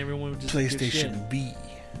else, and then everyone would just PlayStation B.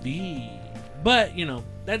 But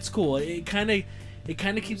that's cool. It kind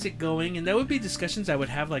of keeps it going, and that would be discussions I would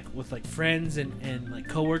have like with like friends and like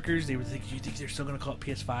coworkers. They would think, "Do you think they're still gonna call it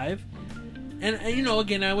PS5?" And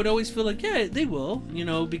again, I would always feel like, yeah, they will,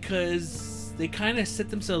 because they kind of set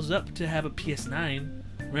themselves up to have a PS9.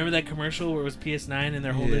 Remember that commercial where it was PS9 and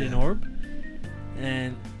they're holding an orb,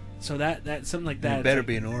 and so that's something like that. It better like,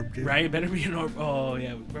 be an orb, dude. right? It better be an orb. Oh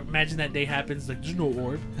yeah, imagine that day happens like there's no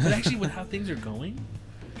orb, but actually with how things are going.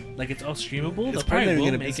 Like it's all streamable. They'll probably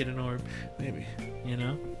will make it an orb. Maybe.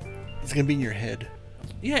 It's gonna be in your head.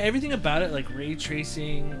 Yeah, everything about it, like ray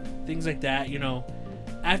tracing, things like that.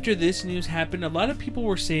 After this news happened, a lot of people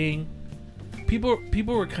were saying, people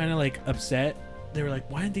were kind of like upset. They were like,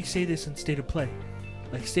 why didn't they say this in State of Play?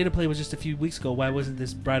 Like State of Play was just a few weeks ago. Why wasn't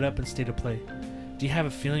this brought up in State of Play? Do you have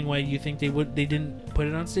a feeling why you think they didn't put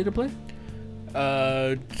it on State of Play?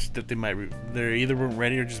 Just that they either weren't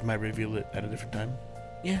ready or just might reveal it at a different time.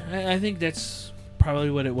 Yeah, I think that's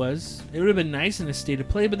probably what it was. It would have been nice in a State of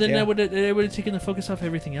Play, but then it would have taken the focus off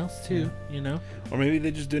everything else too. Or maybe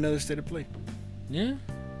they just do another State of Play. Yeah,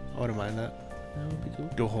 I wouldn't mind that. that would be cool.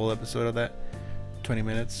 Do a whole episode of that, 20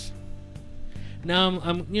 minutes. Now,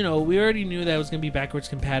 we already knew that it was going to be backwards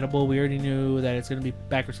compatible. We already knew that it's going to be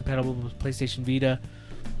backwards compatible with PlayStation Vita,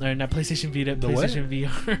 or not PlayStation Vita, The PlayStation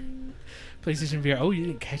VR. PlayStation VR. Oh, you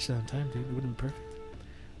didn't catch that on time, dude. It would have been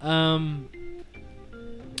perfect.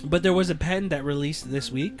 But there was a patent that released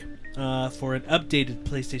this week for an updated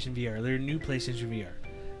PlayStation VR, their new PlayStation VR.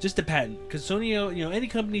 Just a patent, because Sony, any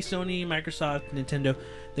company, Sony, Microsoft, Nintendo,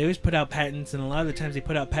 they always put out patents, and a lot of the times they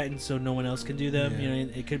put out patents so no one else can do them.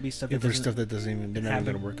 Yeah. It could be stuff. For stuff that they're not even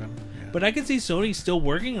gonna work on. Yeah. But I can see Sony still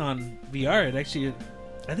working on VR. I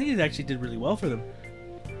think it actually did really well for them.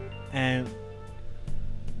 And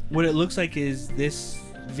what it looks like is this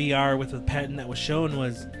VR with the patent that was shown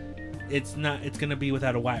was it's going to be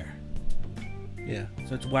without a wire. Yeah,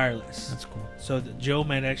 So it's wireless. that's cool. So Joe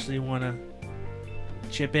might actually want to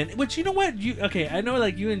chip in. Which, you know what? I know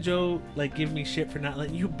like you and Joe like give me shit for not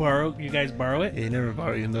letting you guys borrow it. Yeah, you never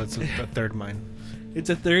borrow, even though it's a third mine. It's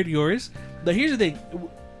a third yours. But here's the thing.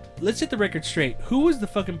 Let's hit the record straight. Who was the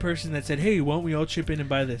fucking person that said, "Hey, why don't we all chip in and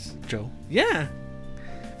buy this?" Joe. Yeah.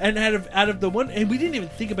 And out of the one, and we didn't even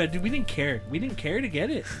think about it, dude. We didn't care. We didn't care to get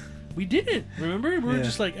it. We didn't. Remember? We were Yeah.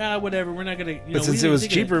 just like, whatever. We're not gonna. But since it was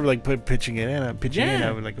cheaper, like pitching it in, I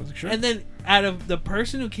was like, sure. And then out of the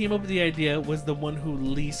person who came up with the idea was the one who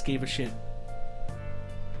least gave a shit.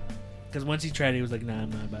 Because once he tried it, he was like, "Nah, I'm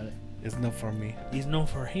not about it." It's not for me. He's known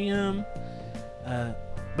for him.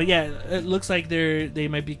 But yeah, it looks like they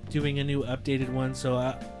might be doing a new updated one. So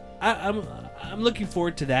I'm looking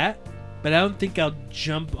forward to that. But I don't think I'll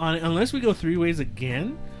jump on it unless we go 3 ways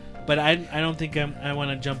again. But I don't think I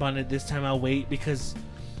want to jump on it this time. I'll wait because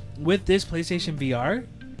with this PlayStation VR,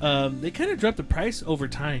 they kind of dropped the price over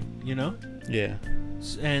time, you know. Yeah.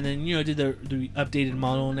 And then did the updated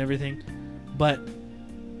model and everything. But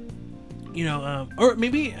or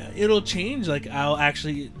maybe it'll change. Like they'll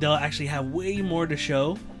actually have way more to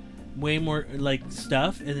show, way more like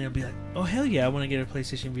stuff, and then it'll be like, oh hell yeah, I want to get a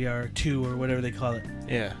PlayStation VR 2 or whatever they call it.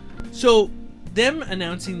 Yeah. So them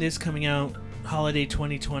announcing this coming out holiday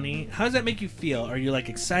 2020, how does that make you feel? Are you like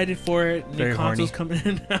excited for it? New Very consoles horny.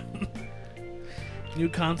 coming in. New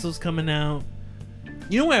consoles coming out.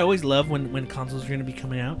 You know what I always love when consoles are going to be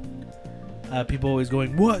coming out? People always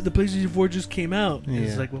going, what? The PlayStation 4 just came out. And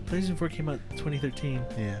it's Yeah. like, well, PlayStation 4 came out 2013.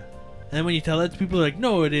 Yeah. And then when you tell that to people, they're like,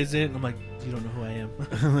 no, it isn't. I'm like, you don't know who I am.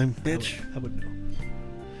 Like, bitch. I would know.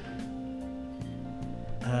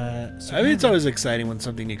 So I mean, it's always exciting when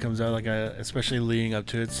something new comes out, like especially leading up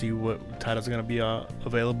to it, see what titles are going to be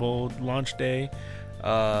available launch day.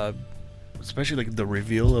 Especially like the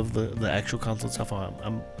reveal of the actual console itself.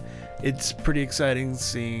 It's pretty exciting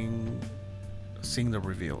seeing the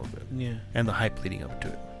reveal of it. Yeah. And the hype leading up to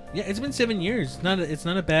it. Yeah, it's been 7 years. It's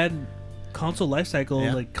not a bad console life cycle.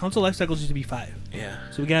 Yeah. Like console life cycles used to be 5. Yeah.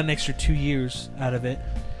 So we got an extra 2 years out of it.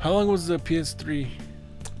 How long was the PS3?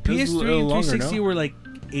 PS3 and It was a little longer, 360 no? were like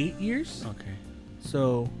 8 years. Okay.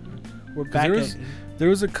 So we're back There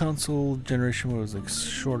was a console generation where it was like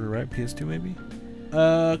shorter, right? PS2 maybe?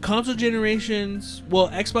 console generations. Well,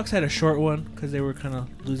 Xbox had a short one because they were kind of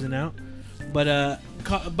losing out. But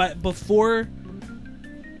but before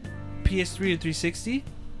PS3 and 360,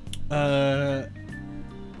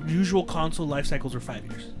 usual console life cycles were 5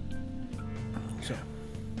 years. So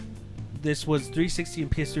this was 360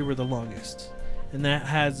 and PS3 were the longest, and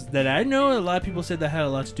that I know a lot of people said that had a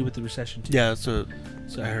lot to do with the recession too. Yeah, so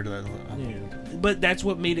So I heard of that a lot. yeah. But that's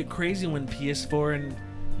what made it crazy when PS4 and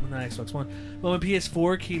not Xbox One, but when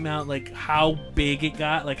PS4 came out, like how big it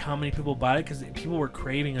got, like how many people bought it, because people were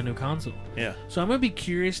craving a new console. Yeah. So I'm gonna be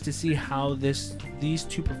curious to see how these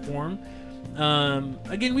two perform.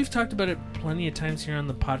 Again, we've talked about it plenty of times here on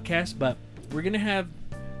the podcast, but we're gonna have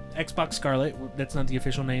Xbox Scarlet, that's not the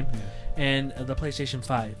official name, and the PlayStation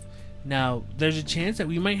 5. Now, there's a chance that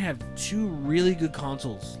we might have 2 really good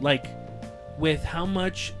consoles, like with how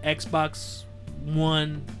much Xbox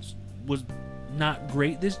One was not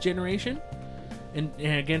great this generation. And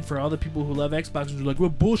again, for all the people who love Xbox, who are like, well,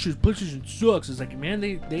 bullshit, PlayStation sucks. It's like, man,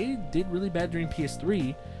 they did really bad during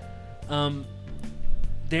PS3.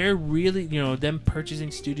 They're really, them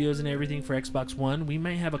purchasing studios and everything for Xbox One. We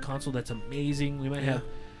might have a console that's amazing. We might have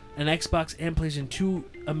an Xbox and PlayStation 2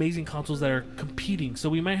 amazing consoles that are competing. So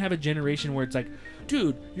we might have a generation where it's like,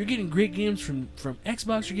 dude, you're getting great games from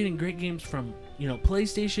Xbox. You're getting great games from,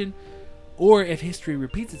 PlayStation. Or if history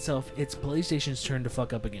repeats itself, it's PlayStation's turn to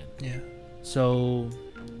fuck up again. Yeah. So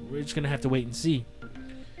we're just going to have to wait and see.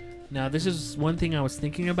 Now, this is one thing I was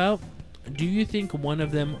thinking about. Do you think one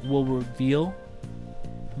of them will reveal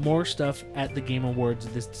more stuff at the Game Awards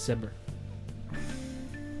this December?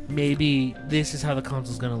 Maybe this is how the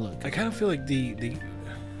console's going to look. I kind of feel like the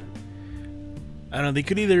I don't know, they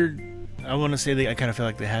could either, I want to say I kind of feel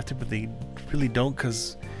like they have to, but they really don't,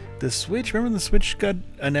 because the Switch, remember when the Switch got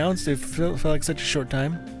announced? It felt like such a short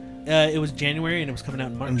time. It was January and it was coming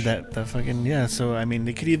out in March. And that fucking, yeah, so I mean,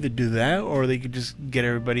 they could either do that, or they could just get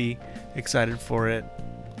everybody excited for it,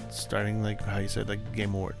 starting like how you said, like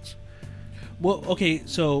Game Awards. Well, okay,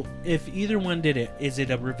 so if either one did it, is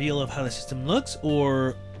it a reveal of how the system looks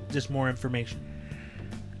or just more information?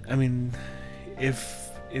 I mean,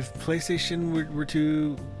 if PlayStation were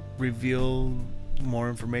to reveal more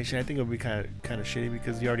information. I think it would be kind of shitty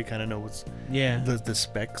because you already kind of know what's the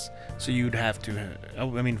specs. So you'd have to. I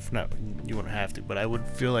mean, not you wouldn't have to, but I would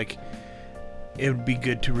feel like it would be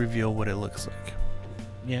good to reveal what it looks like.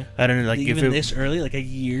 Yeah. I don't know, like even if this early, like a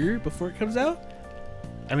year before it comes out.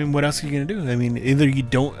 I mean, what else are you gonna do? I mean, either you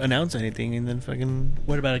don't announce anything and then fucking.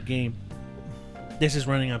 What about a game? This is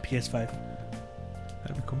running on PS5.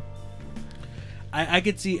 That'd be cool. I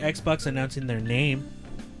could see Xbox announcing their name.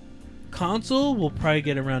 Console will probably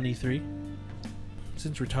get around E3.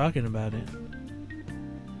 Since we're talking about it,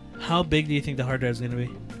 how big do you think the hard drive is gonna be?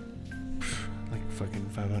 Like fucking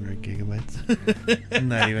 500 gigabytes.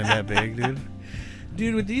 Not even that big, dude.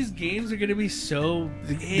 Dude, with these games, they're gonna be so.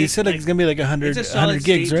 They said like it's gonna be like 100, it's a solid 100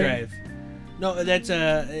 gigs, state right? Drive. No, that's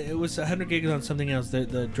it was 100 gigs on something else.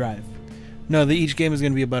 The drive. No, each game is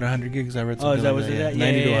gonna be about 100 gigs. I read something. Oh, is that like was that? it? Yeah.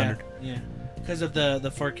 90 to 100. Yeah, because of the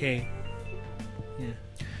 4K. Yeah.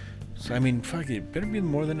 So I mean, fuck it, better be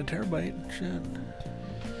more than a terabyte. Shit.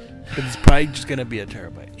 But it's probably just gonna be a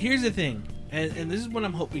terabyte. Here's the thing, and this is what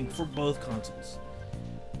I'm hoping for both consoles.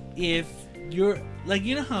 If you're like,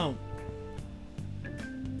 you know how.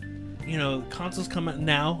 You know, consoles come out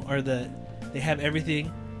now they have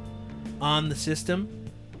everything on the system,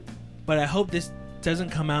 but I hope this doesn't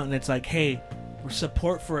come out and it's like, hey,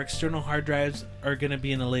 support for external hard drives are gonna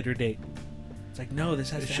be in a later date. It's like, no, this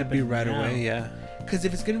has to should happen be right now. away, yeah. Because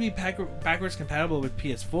if it's gonna be backwards compatible with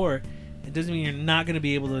PS4, it doesn't mean you're not gonna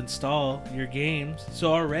be able to install your games.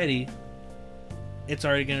 So already, it's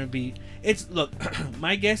already gonna be. Look,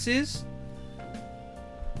 my guess is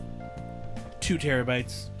 2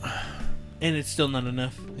 terabytes. And it's still not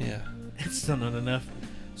enough. Yeah. It's still not enough.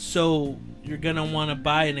 So you're going to want to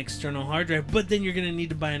buy an external hard drive, but then you're going to need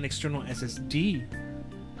to buy an external SSD.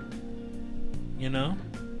 You know?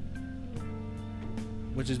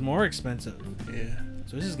 Which is more expensive. Yeah.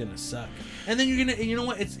 So this is going to suck. And then you're going to, you know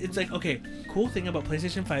what? It's like, okay, cool thing about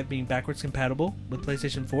PlayStation 5 being backwards compatible with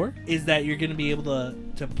PlayStation 4 is that you're going to be able to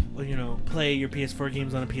you know, play your PS4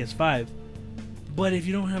 games on a PS5. But if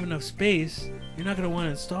you don't have enough space, you're not going to want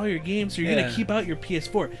to install your game, so you're going to keep out your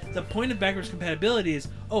PS4. The point of backwards compatibility is,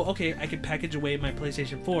 oh, okay, I can package away my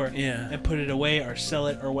PlayStation 4 and put it away or sell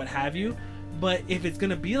it or what have you. But if it's going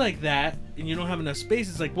to be like that and you don't have enough space,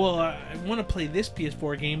 it's like, well, I want to play this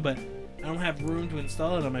PS4 game, but I don't have room to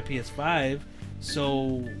install it on my PS5,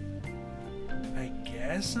 so I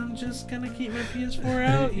guess I'm just going to keep my PS4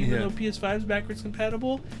 out, even though PS5 is backwards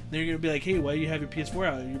compatible. Then you're going to be like, hey, why do you have your PS4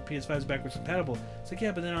 out? Your PS5 is backwards compatible. It's like,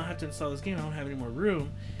 yeah, but then I'll have to install this game. I don't have any more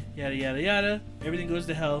room. Yada, yada, yada. Everything goes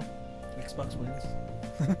to hell. Xbox wins.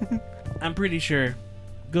 I'm pretty sure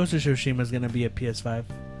Ghost of Tsushima is going to be a PS5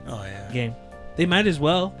 game. They might as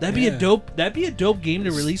well. That'd be a dope game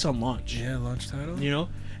to release on launch. Yeah, launch title. You know?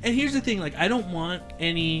 And here's the thing, like, I don't want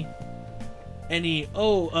any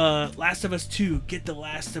Last of Us 2, get the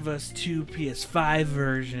Last of Us 2 PS5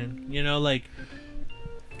 version, you know, like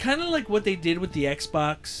kind of like what they did with the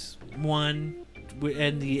Xbox One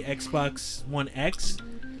and the Xbox One X.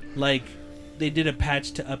 Like they did a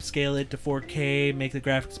patch to upscale it to 4K, make the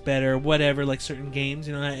graphics better, whatever, like certain games,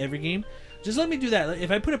 you know, not every game. Just let me do that. If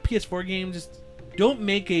I put a PS4 game, just don't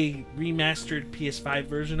make a remastered PS5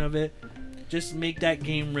 version of it. Just make that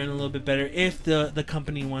game run a little bit better if the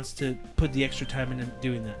company wants to put the extra time into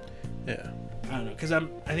doing that. Yeah. I don't know, because I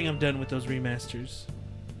think I'm done with those remasters.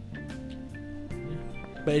 Yeah.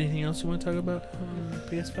 But anything else you want to talk about on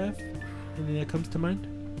PS5? Anything that comes to mind?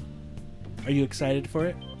 Are you excited for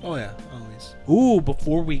it? Oh yeah, always. Ooh,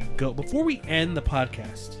 before we end the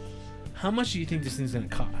podcast, how much do you think this thing's gonna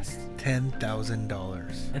cost?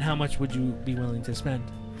 $10,000. And how much would you be willing to spend?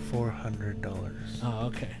 $400. Oh,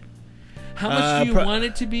 okay. How much do you want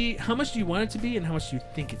it to be? How much do you want it to be, and how much do you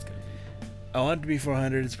think it's gonna be? I want it to be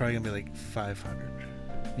 400. It's probably gonna be like 500.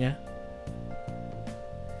 Yeah.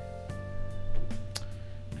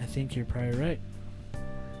 I think you're probably right.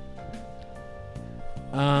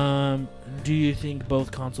 Do you think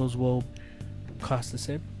both consoles will cost the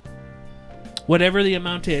same? Whatever the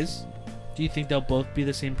amount is, do you think they'll both be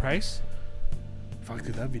the same price? Fuck,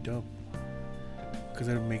 dude, that'd be dope. Because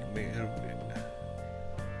that'd make me.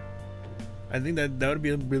 I think that would be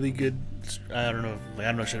a really good. I don't know. I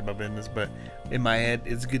don't know shit about business, but in my head,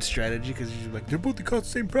 it's a good strategy because you're like, they're both the cost the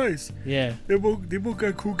same price. Yeah. They both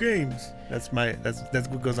got cool games. That's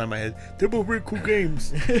what goes on in my head. They're both really cool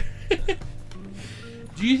games.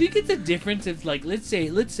 Do you think it's a difference if, like, let's say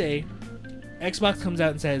Xbox comes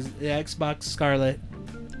out and says the Xbox Scarlet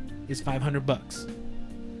is $500,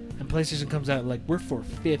 and PlayStation comes out like we're for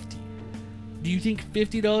 $50. Do you think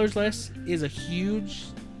 $50 less is a huge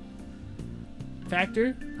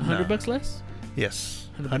factor? $100 less? Yes.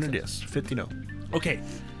 100 100 yes. 50 no. Okay,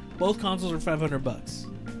 both consoles are $500.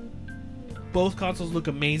 Both consoles look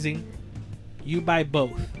amazing. You buy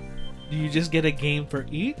both. Do you just get a game for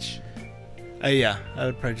each? Yeah, I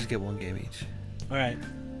would probably just get one game each. All right.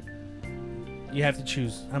 You have to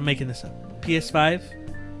choose. I'm making this up. PS5.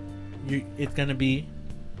 It's gonna be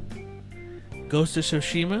Ghost of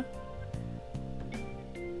Tsushima,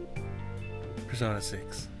 Persona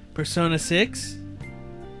 6. Persona 6,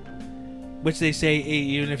 which they say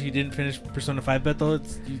even if you didn't finish Persona 5, Beto,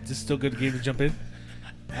 it's still a good game to jump in.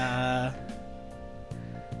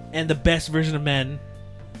 And the best version of Madden.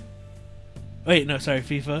 Wait, no, sorry,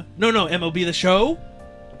 FIFA. No, MLB The Show.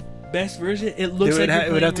 Best version. It looks like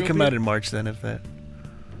it would have to come out in March then, if that.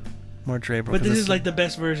 March or April. But this is like the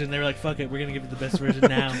best version. They were like, "Fuck it, we're gonna give it the best version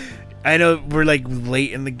now." I know we're like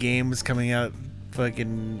late in the game. It's coming out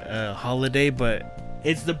fucking holiday, but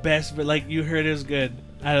it's the best. But like you heard, it was good.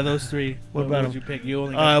 Out of those three, what would you pick? You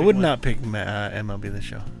only. I would not pick MLB The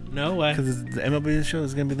Show. No, why? Because the MLB The Show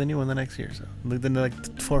is gonna be the new one the next year. So within like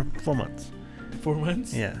 4 months. 4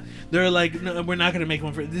 months? Yeah. They're like, no, we're not gonna make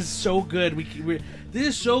one for. This is so good. This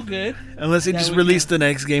is so good. Unless they just release the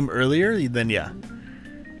next game earlier, then yeah.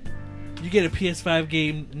 You get a PS5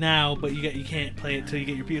 game now, but you can't play it till you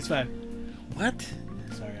get your PS5. What?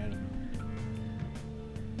 Sorry, I don't know.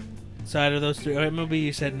 So out of those three, MLB,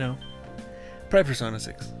 you said no. Probably Persona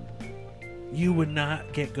 6. You would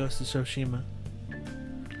not get Ghost of Tsushima.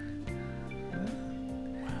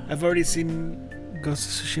 I've already seen Ghost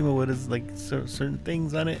of Tsushima with like certain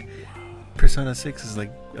things on it. Persona 6 is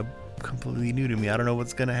like completely new to me. I don't know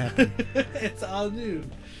what's gonna happen. It's all new.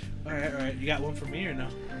 All right. You got one for me or no?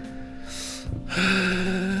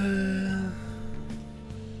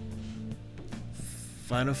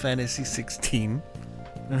 Final Fantasy 16.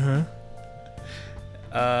 Madden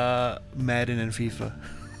and FIFA.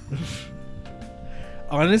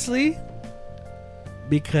 Honestly,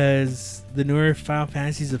 because the newer Final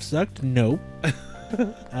Fantasies have sucked. Nope.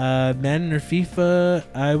 Madden or FIFA,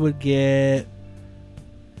 I would get.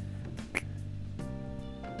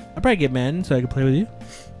 I'd probably get Madden so I can play with you.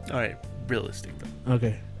 All right, realistic though.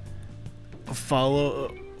 Okay.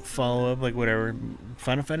 Follow up, like whatever.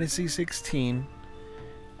 Final Fantasy 16.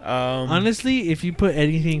 Honestly, if you put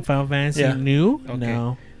anything Final Fantasy new, okay.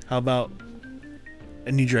 No. How about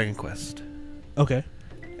a new Dragon Quest? Okay.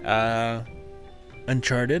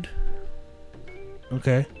 Uncharted.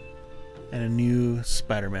 Okay. And a new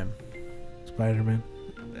Spider-Man.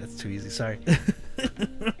 That's too easy. Sorry.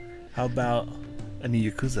 How about a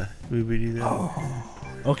new Yakuza? We would do that. Oh.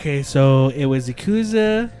 Okay, so it was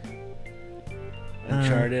Yakuza,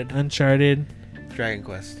 Uncharted, Dragon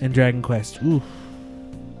Quest, and Dragon Quest. Ooh.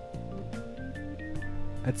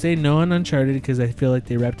 I'd say no on Uncharted because I feel like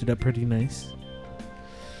they wrapped it up pretty nice.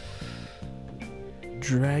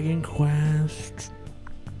 Dragon Quest,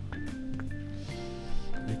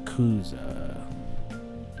 Yakuza.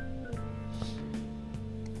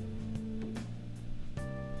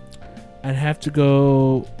 I'd have to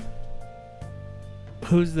go.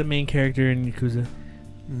 Who's the main character in Yakuza?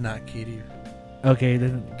 Not Kiryu. Okay,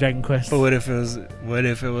 then Dragon Quest. But what if it was the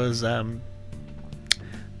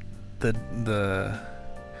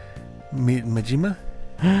Majima?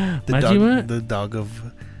 Majima? The dog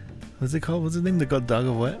of, what's it called? What's his name? The dog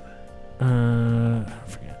of what? I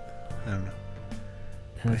forget. I don't know.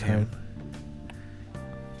 That's hard.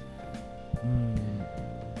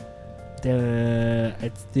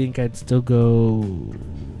 I think I'd still go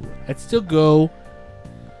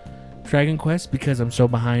Dragon Quest because I'm so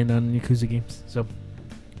behind on Yakuza games. So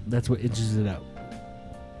that's what edges it out.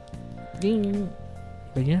 Ding.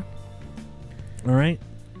 But yeah. All right.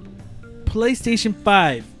 PlayStation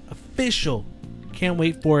 5 official. Can't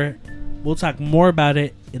wait for it. We'll talk more about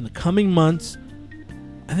it in the coming months.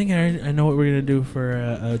 I think I know what we're gonna do for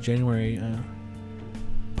a January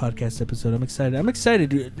podcast episode. I'm excited,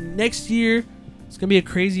 dude. Next year, it's gonna be a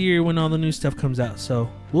crazy year when all the new stuff comes out. So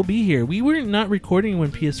we'll be here. We were not recording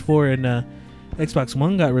when PS4 and Xbox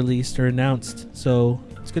One got released or announced. So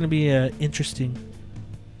it's gonna be a interesting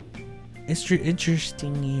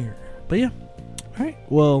year. But yeah, all right.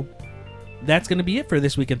 Well, that's going to be it for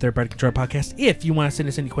this week in Third Party Controller Podcast. If you want to send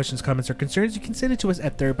us any questions, comments, or concerns, you can send it to us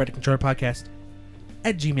at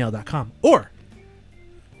thirdpartycontrollerpodcast@gmail.com or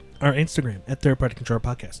our Instagram at Third Party Controller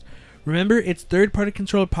Podcast. Remember, it's Third Party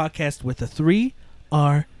Controller Podcast with a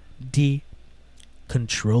 3RD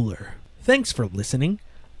controller. Thanks for listening.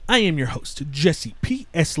 I am your host, Jesse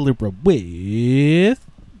P.S. Libra with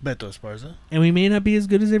Beto Esparza. And we may not be as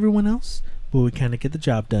good as everyone else, but we kind of get the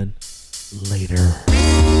job done. Later.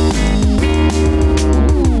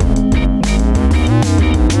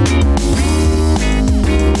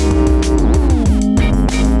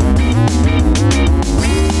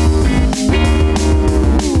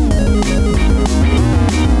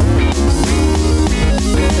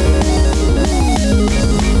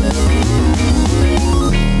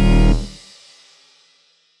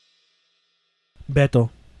 Beto,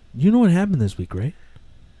 you know what happened this week, right?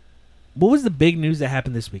 What was the big news that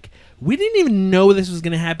happened this week? We didn't even know this was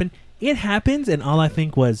going to happen. It happens, and all I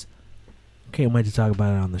think was, can't wait to talk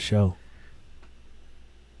about it on the show.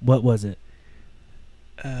 What was it?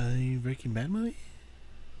 Breaking Bad movie?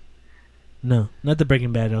 No, not the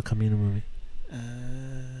Breaking Bad El Camino movie.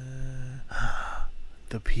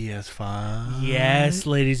 The PS5. Yes,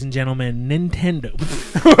 ladies and gentlemen, Nintendo.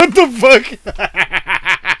 What the fuck?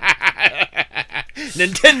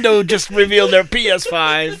 Nintendo just revealed their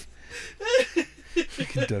PS5.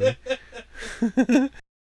 Fucking dummy.